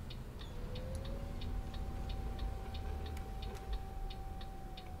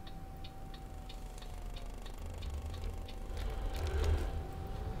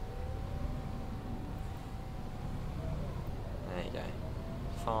 There you go.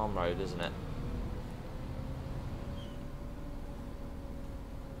 Farm road, isn't it?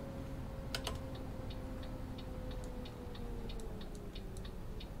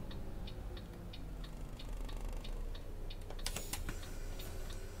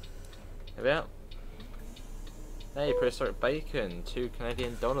 There we are. Hey, prehistoric bacon, $2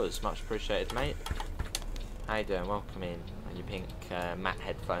 Canadian, much appreciated, mate. How you doing? Welcome in on your pink matte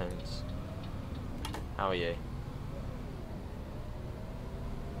headphones. How are you?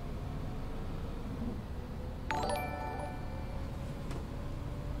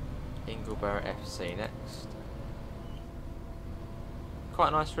 Ingleborough FC next. Quite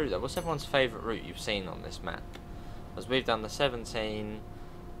a nice route though. What's everyone's favourite route you've seen on this map? As we've done the 17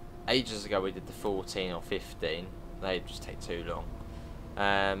 ages ago, we did the 14 or 15. They just take too long.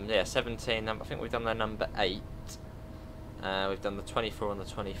 Yeah, 17. I think we've done the number 8. We've done the 24 and the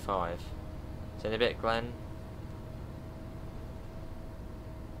 25. Is in a bit, Glenn?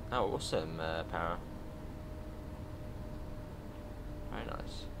 Oh, awesome, Para. Very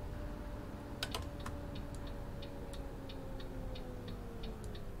nice.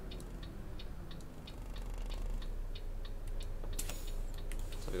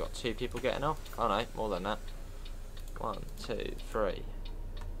 So we've got 2 people getting off. Oh no, more than that. 1, 2, 3.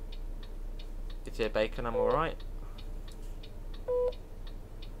 If you're bacon, I'm alright.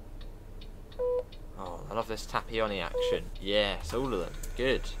 Oh, I love this Tapioni action. Yes, all of them.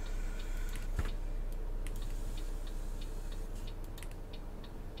 Good.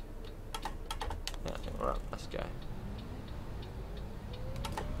 Yeah, I think we're up. Let's go.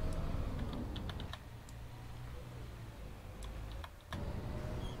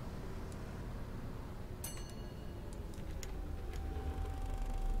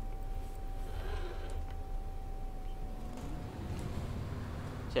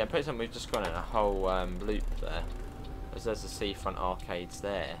 So yeah, pretty much we've just gone in a whole loop there. As there's the seafront arcades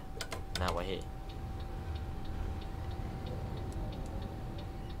there. Now we're here.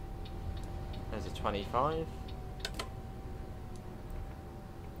 There's a 25.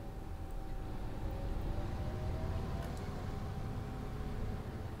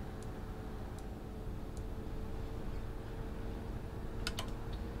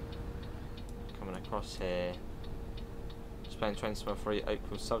 Coming across here. Playing 2023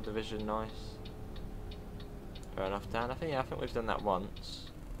 Oakville subdivision, nice. Fair enough, Dan. I think we've done that once.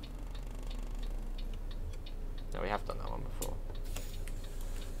 No, we have done that one before.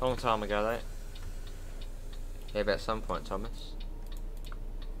 Long time ago though. Maybe at some point, Thomas.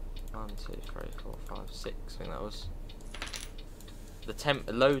 1, 2, 3, 4, 5, 6. I think that was.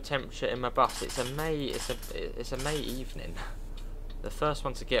 The low temperature in my bus. It's a May evening. The first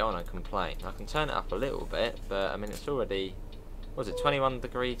one to get on and complain. I can turn it up a little bit, but I mean it's already. What was it, 21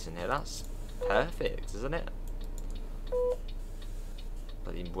 degrees in here? That's perfect, isn't it?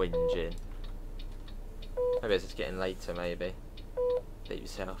 Bloody whinging. Maybe it's just getting later, maybe. Leave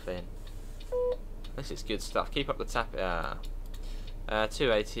yourself in. This is good stuff. Keep up the tap.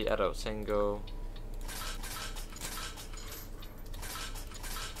 280, adult single.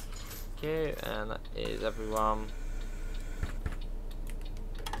 Okay, and that is everyone.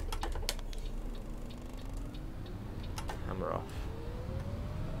 Hammer off.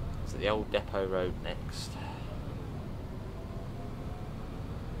 So the old depot road next.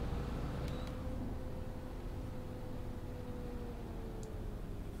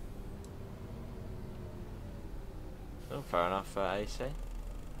 Oh, fair enough for AC. I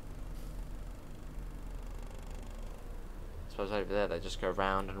suppose over there they just go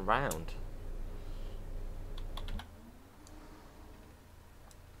round and round.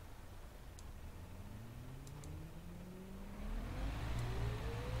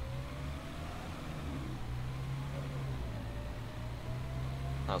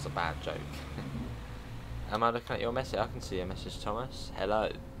 That was a bad joke. Am I looking at your message? I can see your message, Thomas. Hello.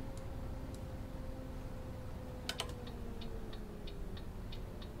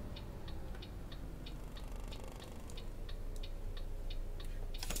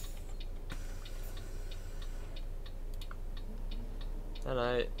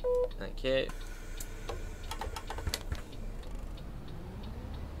 Hello. Thank you.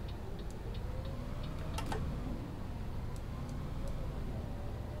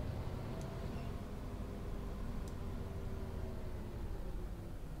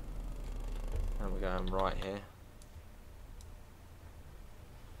 And we're going right here.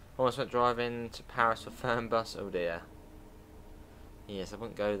 Almost went driving to Paris for Fernbus. Oh dear. Yes, I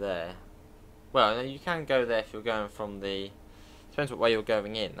wouldn't go there. Well, you can go there if you're going from the. Depends what way you're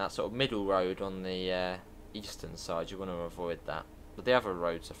going in. That sort of middle road on the eastern side, you want to avoid that. But the other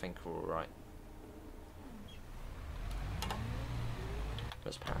roads, I think, are alright.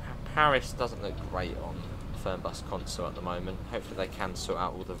 Paris doesn't look great on Fernbus console at the moment. Hopefully they can sort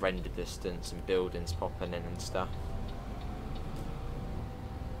out all the render distance and buildings popping in and stuff.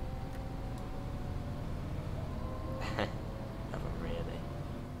 Haven't really.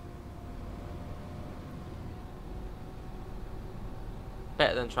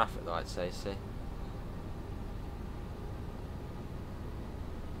 Better than traffic lights, AC.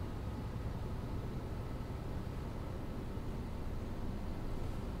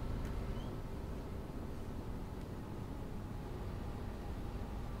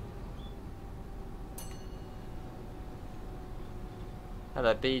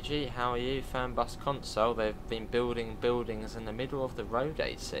 Hello BG, how are you? Fernbus console, they've been building buildings in the middle of the road,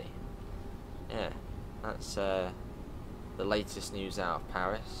 AC. Yeah, that's the latest news out of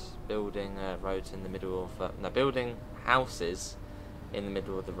Paris. Building roads in the middle of... no, building houses in the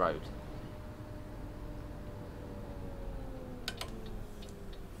middle of the road.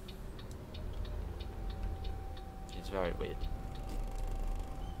 It's very weird.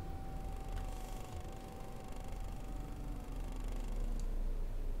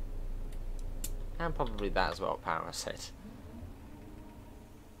 And probably that as well, Paris said.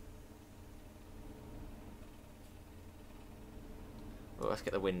 Well, let's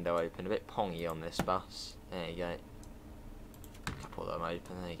get the window open. A bit pongy on this bus. There you go. A couple of them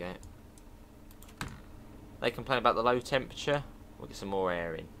open. There you go. They complain about the low temperature. We'll get some more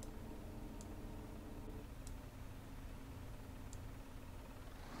air in.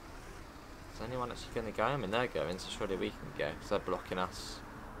 Is anyone actually going to go? I mean, they're going, so surely we can go, because they're blocking us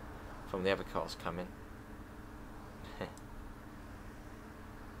from the other cars coming.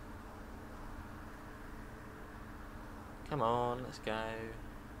 Come on, let's go.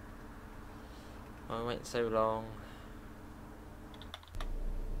 Oh, wait so long.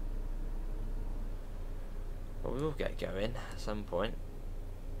 Well, we will get going at some point.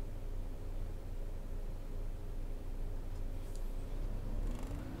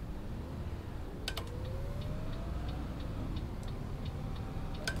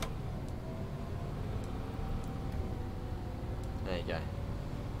 There you go.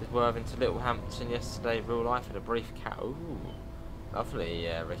 Did Worthing to Littlehampton yesterday, real life, had a brief cat. Ooh, lovely,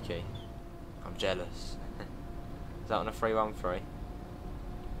 Ricky. I'm jealous. Is that on a 313?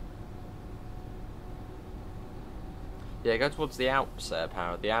 Yeah, go towards the Alps there,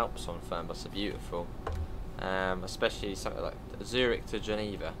 Power. The Alps on Fernbus are beautiful. Especially something like Zurich to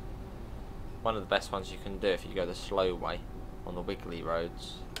Geneva. One of the best ones you can do if you go the slow way on the wiggly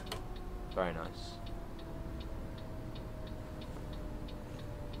roads. Very nice.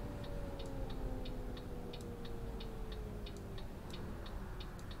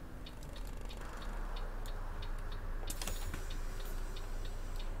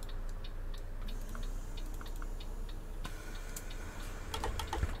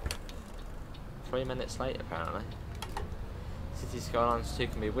 Minutes late apparently. City Skylines 2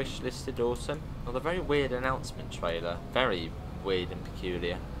 can be wish listed, awesome. Well, the very weird announcement trailer, very weird and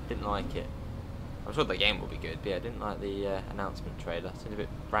peculiar. Didn't like it. I'm sure the game will be good, but yeah, I didn't like the announcement trailer. It seemed a bit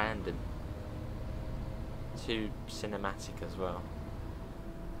random. Too cinematic as well.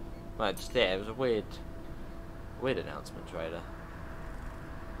 Well, just yeah, it was a weird announcement trailer.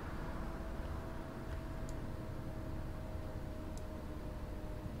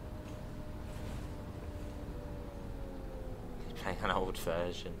 Playing an old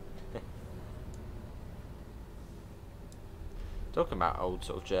version. Talking about old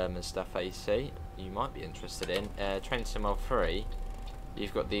sort of German stuff, AC, you might be interested in. Train Sim 3,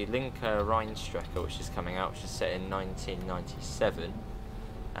 you've got the Linker Rheinstrecke, which is coming out, which is set in 1997.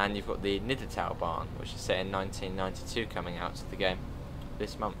 And you've got the Niedertalbahn, which is set in 1992, coming out to the game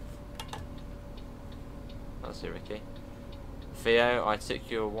this month. That's it, Ricky. Theo, I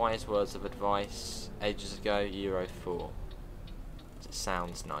took your wise words of advice ages ago, Euro 4. It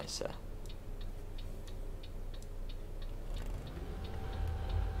sounds nicer.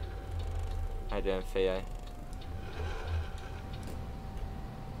 How you doing, Theo?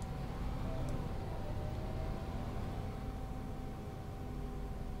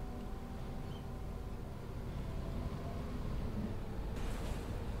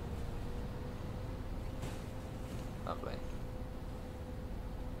 Lovely.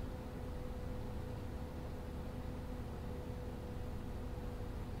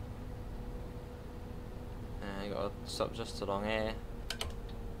 You got to stop just along here.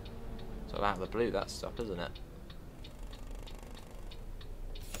 Sort of out of the blue, that stop, isn't it?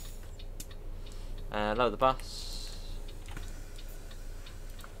 Lower the bus.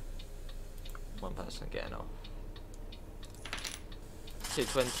 One person getting off.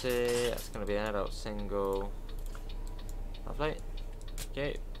 220. That's going to be an adult single. Lovely.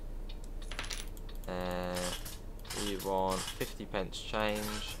 Okay. You want 50 pence change.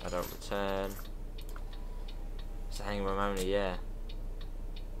 Adult return. Hang Ramona, yeah.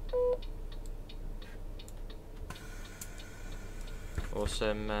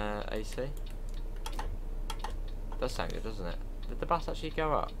 Awesome, AC. Does sound good, doesn't it? Did the bus actually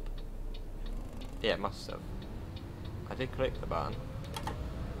go up? Yeah, it must have. I did click the button.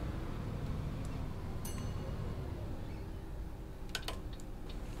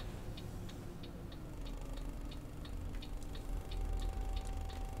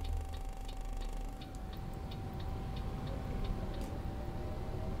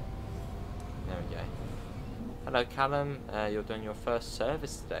 Hello Callum, you're doing your first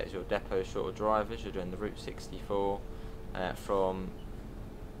service today as your depot short of drivers. You're doing the Route 64 from...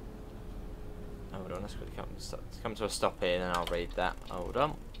 Hold on, let's quickly come to a stop here and then I'll read that. Hold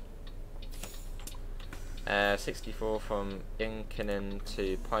on. 64 from Inchinnan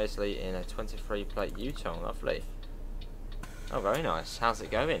to Paisley in a 23 plate U-turn. Lovely. Oh, very nice. How's it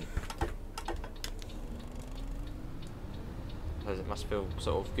going? It must feel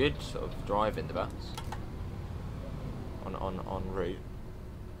sort of good, sort of driving the bus on route.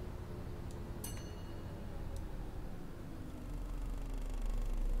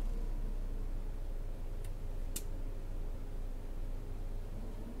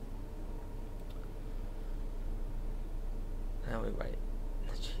 Now we wait.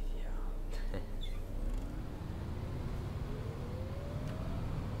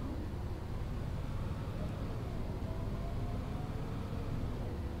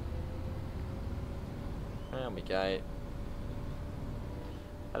 There we go.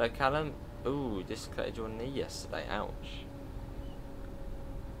 Hello Callum. Ooh, dislocated your knee yesterday. Ouch.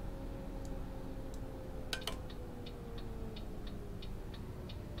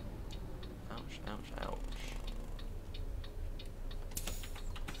 Ouch, ouch, ouch.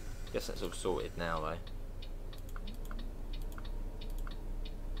 Guess that's all sorted now though.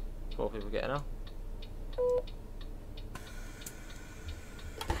 4 people getting off.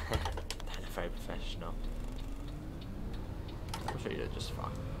 They look very professional. I'm sure you did just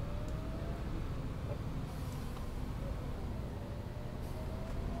fine.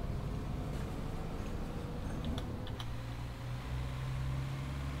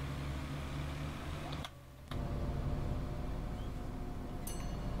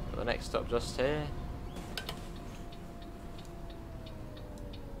 The next stop just here.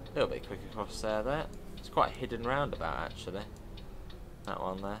 A little bit quick across there. It's quite a hidden roundabout actually. That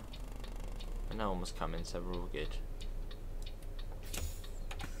one there. And no one was coming, so we're all good.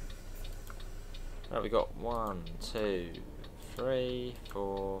 Right, we got 1, 2, 3,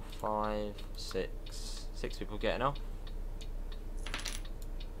 4, 5, 6. 6 people getting off.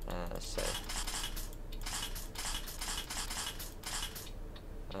 Let's see.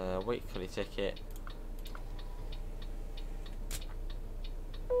 Weekly ticket.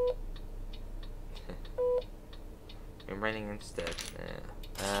 Been raining instead.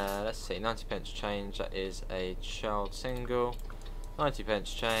 Yeah. Let's see. 90 pence change. That is a child single. 90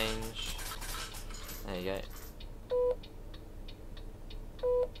 pence change. There you go.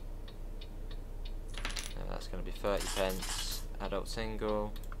 That's going to be 30 pence. Adult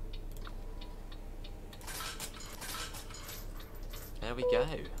single. There we go.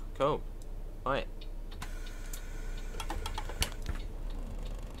 Cool. Right.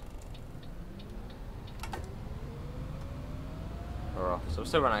 We're off. So we're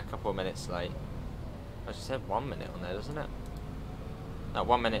still running a couple of minutes late. I just said 1 minute on there, doesn't it? No,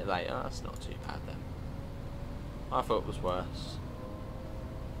 1 minute late. Oh, that's not too bad then. I thought it was worse.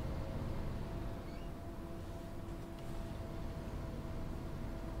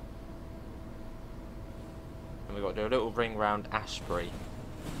 And we've got to do a little ring round Ashbury.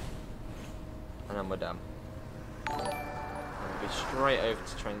 And then we're done. And we'll be straight over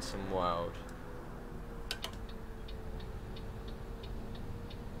to Trenton World.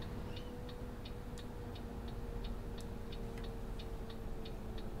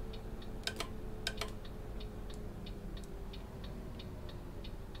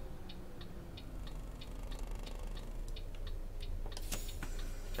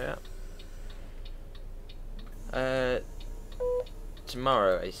 Yeah.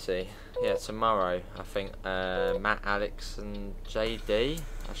 Tomorrow, AC. Yeah, tomorrow. I think Matt, Alex, and JD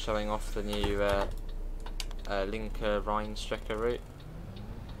are showing off the new Linker Rheinstrecke route.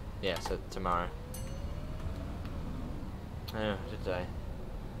 Yeah, so tomorrow. Oh, did they?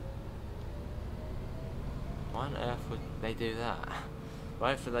 Why on earth would they do that?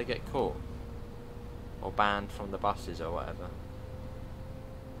 Why would they get caught? Or banned from the buses or whatever?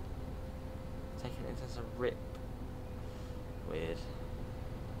 Taking it as a rip. Weird.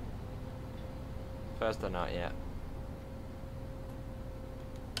 Thursday night yet.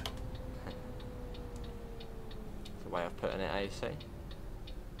 That's the way of putting it, AC.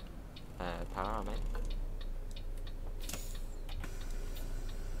 Power, I mean.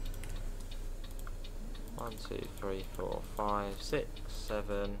 One, 2, 3, 4, 5, 6,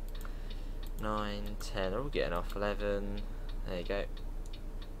 7, 9, 10. They're all getting off. 11. There you go.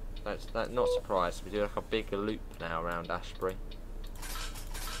 That's not surprised. We do like a big loop now around Ashbury.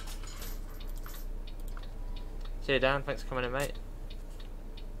 See you, Dan. Thanks for coming in, mate.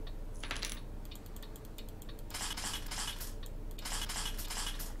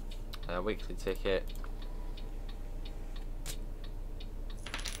 Weekly ticket.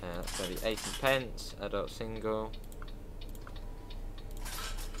 That's going to be 18 pence, adult single.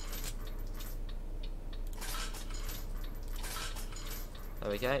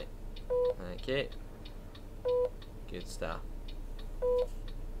 There we go. Thank you. Good stuff.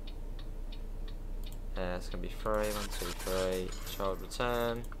 It's going to be 3, 1, 2, 3. Child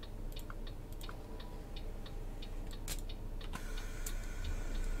return.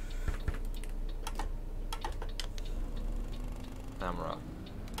 Camera.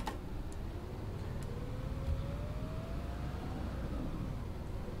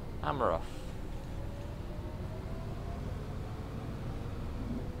 Hammer off.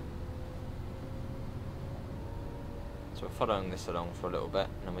 So we're following this along for a little bit,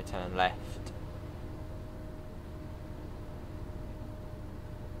 and then we turn left.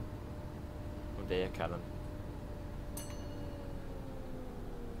 Oh dear, Callum.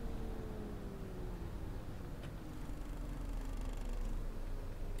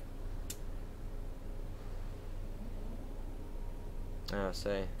 Oh, I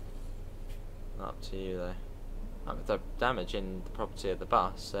see. Not up to you though. With the damage in the property of the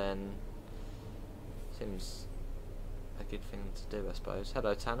bus, then seems a good thing to do, I suppose.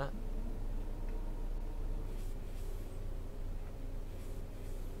 Hello, Tanner.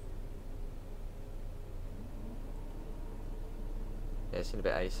 Yeah, it's a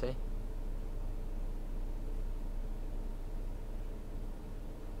bit AC.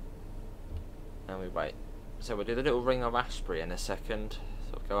 And we wait. So we'll do the little ring of Ashbury in a second.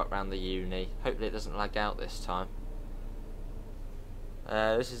 Sort of go up round the uni. Hopefully it doesn't lag out this time.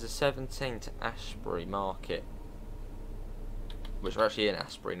 This is the 17th Ashbury Market, which we're actually in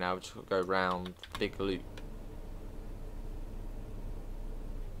Ashbury now. We just go round the big loop.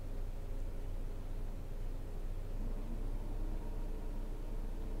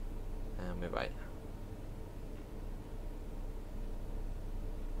 And we wait.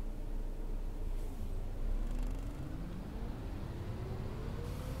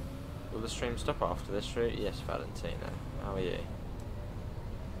 Will the stream stop after this route? Yes, Valentino. How are you?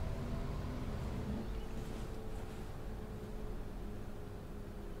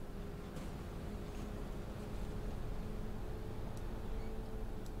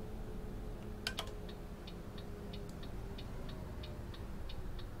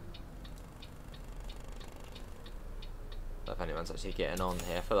 If anyone's actually getting on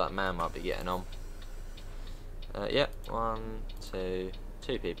here, I feel like man might be getting on. Yep, 1, 2,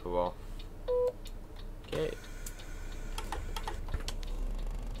 2 people off. Okay.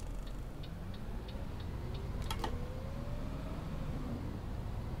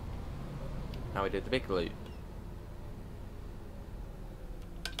 Now we do the big loop.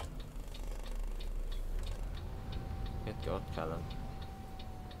 Good God, Callum.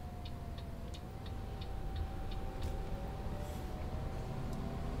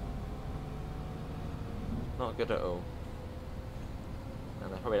 Not good at all.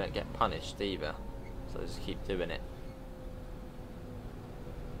 And they probably don't get punished either, so they just keep doing it.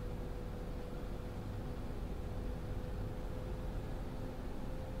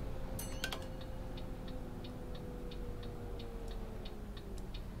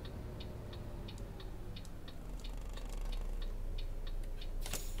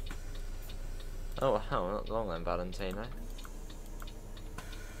 Oh wow, not long then, Valentino.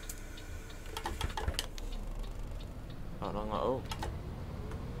 Not long at all.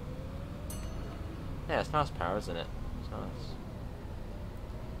 Yeah, it's nice power, isn't it? It's nice.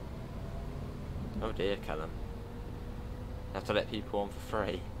 Oh dear, Callum. You have to let people on for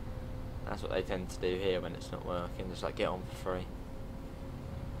free. That's what they tend to do here when it's not working, just like get on for free.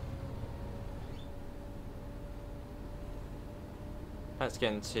 Thanks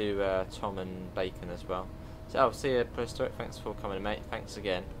again to Tom and Bacon as well. So I'll see you, Prehistoric. Thanks for coming, mate. Thanks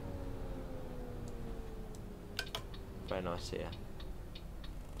again. Very nice here.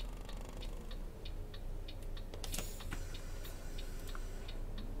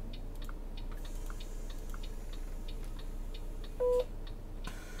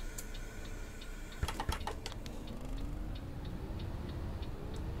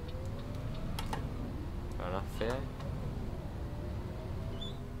 Fair enough, Theo.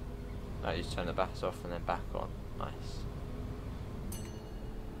 Oh, you just turn the bats off and then back on. Nice.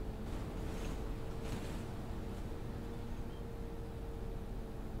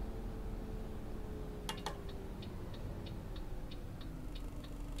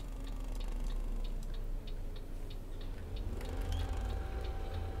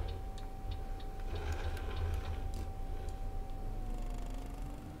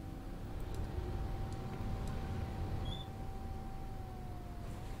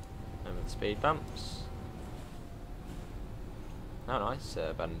 Speed bumps. Oh, nice.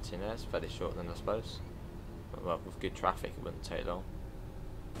 Valentina. It's fairly short then, I suppose. Well, with good traffic, it wouldn't take long.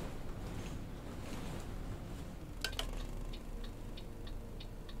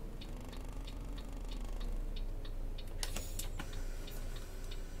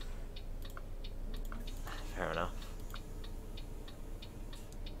 Fair enough.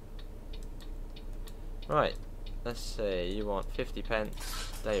 Right. Let's see. You want 50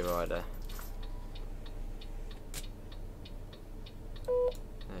 pence, day rider.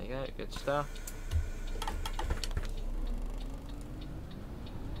 There you go. Good stuff.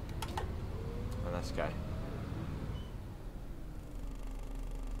 And let's go.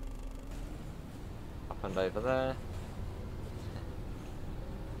 Up and over there.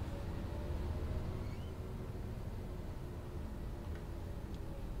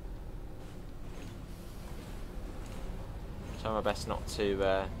 Try my best not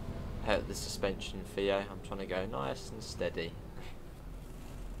to hurt the suspension for you. I'm trying to go nice and steady.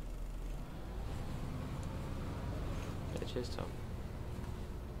 Yeah, cheers, Tom.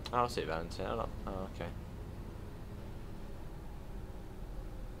 Oh, I'll see you, Valentine. Oh, okay.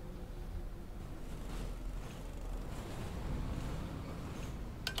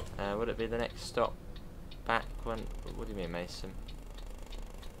 Would it be the next stop back when... What do you mean, Mason?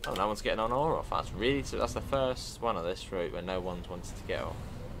 Oh, no one's getting on or off. That's the first one of this route where no one's wanted to get off.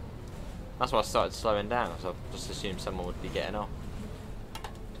 That's why I started slowing down, so I just assumed someone would be getting off.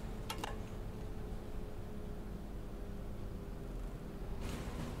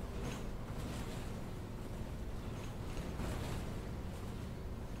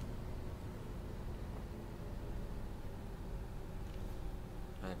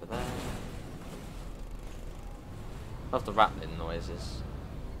 Over there. Love the rattling noises.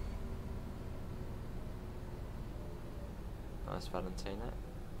 Nice, Valentina.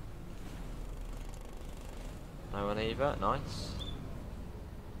 No one either. Nice.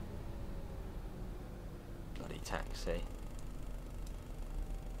 Bloody taxi.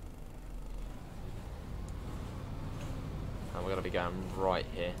 And we're going to be going right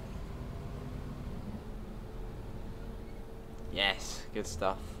here. Yes, good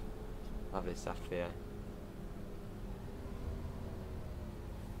stuff. Lovely stuff here.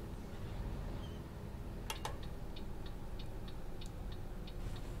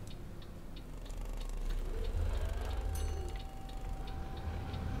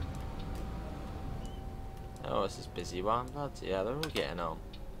 Oh, this is busy one, bloody yeah, they're all getting on.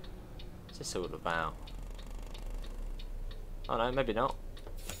 What's this all about? Oh no, maybe not.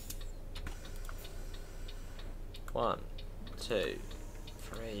 1, 2,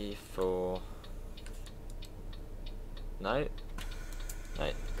 3, 4. No.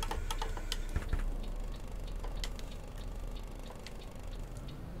 No.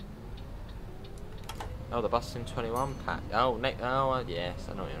 Oh, the bus in 21 pack. Oh, yes,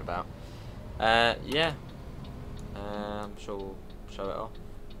 I know what you're about. Yeah. I'm sure we'll show it off.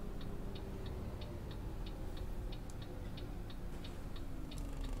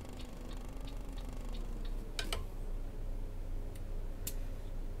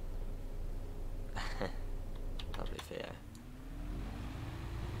 Lovely Theo.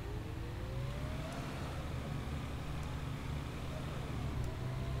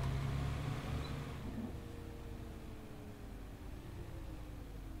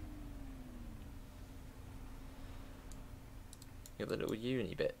 Got the little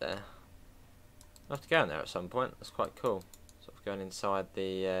uni bit there. I'll have to go in there at some point. That's quite cool. Sort of going inside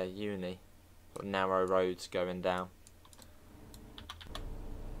the uni. Got narrow roads going down.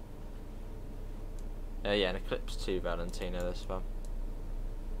 Yeah, an Eclipse 2 Valentina this one.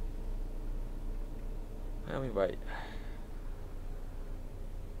 How we wait?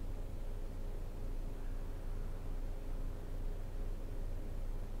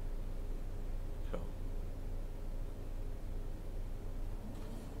 Cool.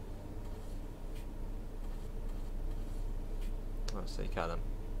 Let's see, Callum.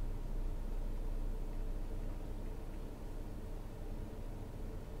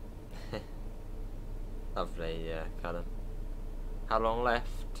 Lovely, Callum. How long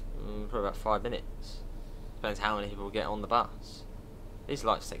left? Probably about 5 minutes. Depends how many people get on the bus. These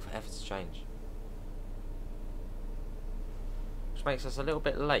lights take forever to change. Which makes us a little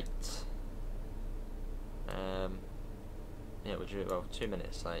bit late. Yeah, well, 2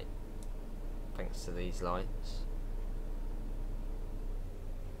 minutes late. Thanks to these lights.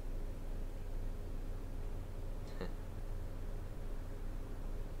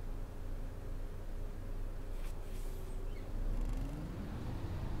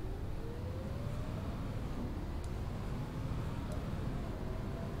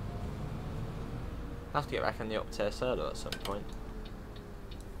 I have to get back on the Optare Solo at some point.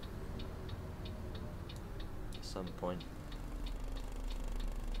 some point.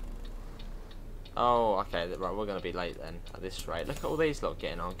 Oh, okay, right, we're going to be late then, at this rate. Look at all these lot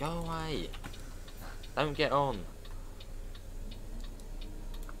getting on. Go away! Don't get on!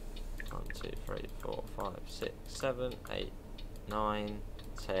 1, 2, 3, 4, 5, 6, 7, 8, 9,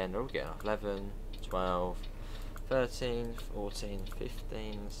 10, we're all getting on. 11, 12, 13, 14,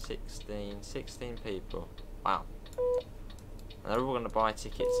 15, 16, 16 people. Wow. And they're all going to buy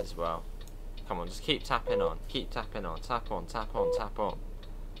tickets as well. Come on, just keep tapping on. Keep tapping on. Tap on, tap on, tap on.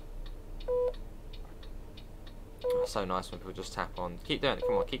 Oh, so nice when people just tap on. Keep doing it.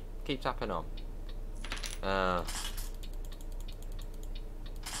 Come on, keep tapping on.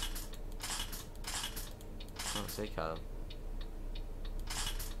 Let's see, Callum.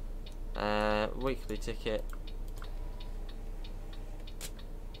 Weekly ticket.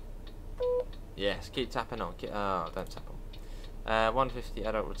 Yes, keep tapping on. Oh, don't tap on. 150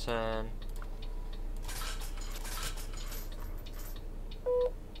 adult return.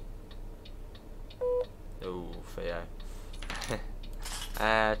 Ooh, Theo.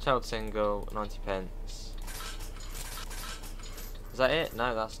 Child single, 90 pence. Is that it?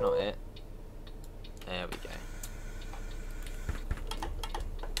 No, that's not it. There we go.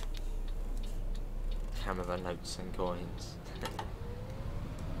 Camera notes and coins.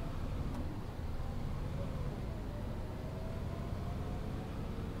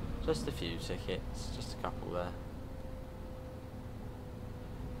 Just a few tickets, just a couple there.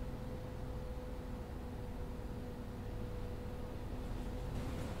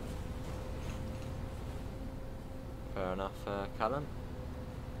 Fair enough, Callum.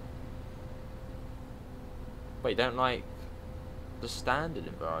 Wait, you don't like the standard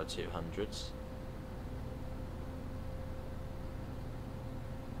Enviro 200s?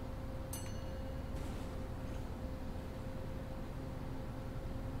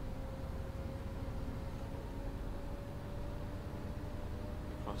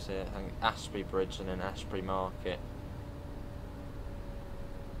 Across here, I think Ashbury Bridge and then Ashbury Market.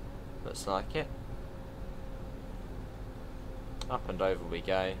 Looks like it. Up and over we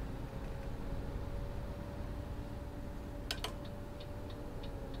go.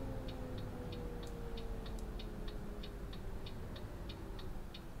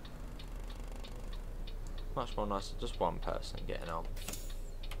 Much more nice, just one person getting on.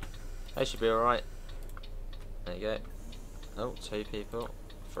 They should be alright. There you go. Oh, 2 people.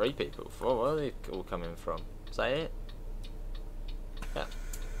 3 people. 4, where are they all coming from? Is that it? Yeah.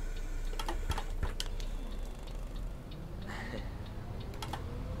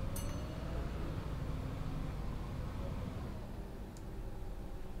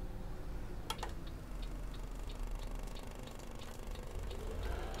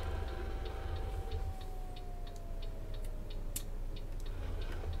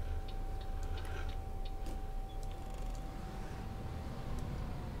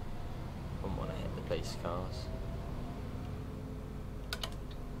 Police cars.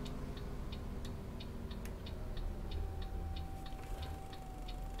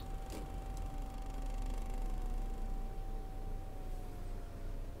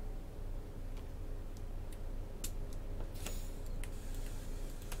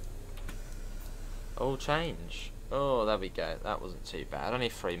 All change. Oh, there we go. That wasn't too bad. Only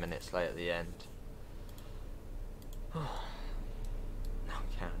 3 minutes late at the end.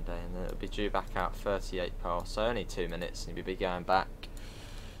 Countdown, and it'll be due back out 38 past, so only 2 minutes and you'll be going back.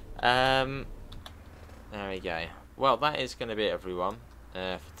 There we go. Well, that is going to be it, everyone,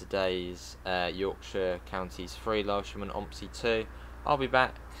 for today's Yorkshire Counties 3 live stream on OMSI 2. I'll be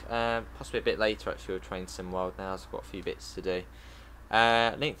back possibly a bit later, actually, with Train Sim World now, so I've got a few bits to do.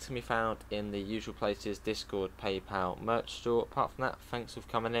 Links can be found in the usual places: Discord, PayPal, merch store. Apart from that, thanks for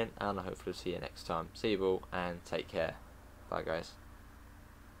coming in, and I hope to see you next time. See you all, and take care. Bye, guys.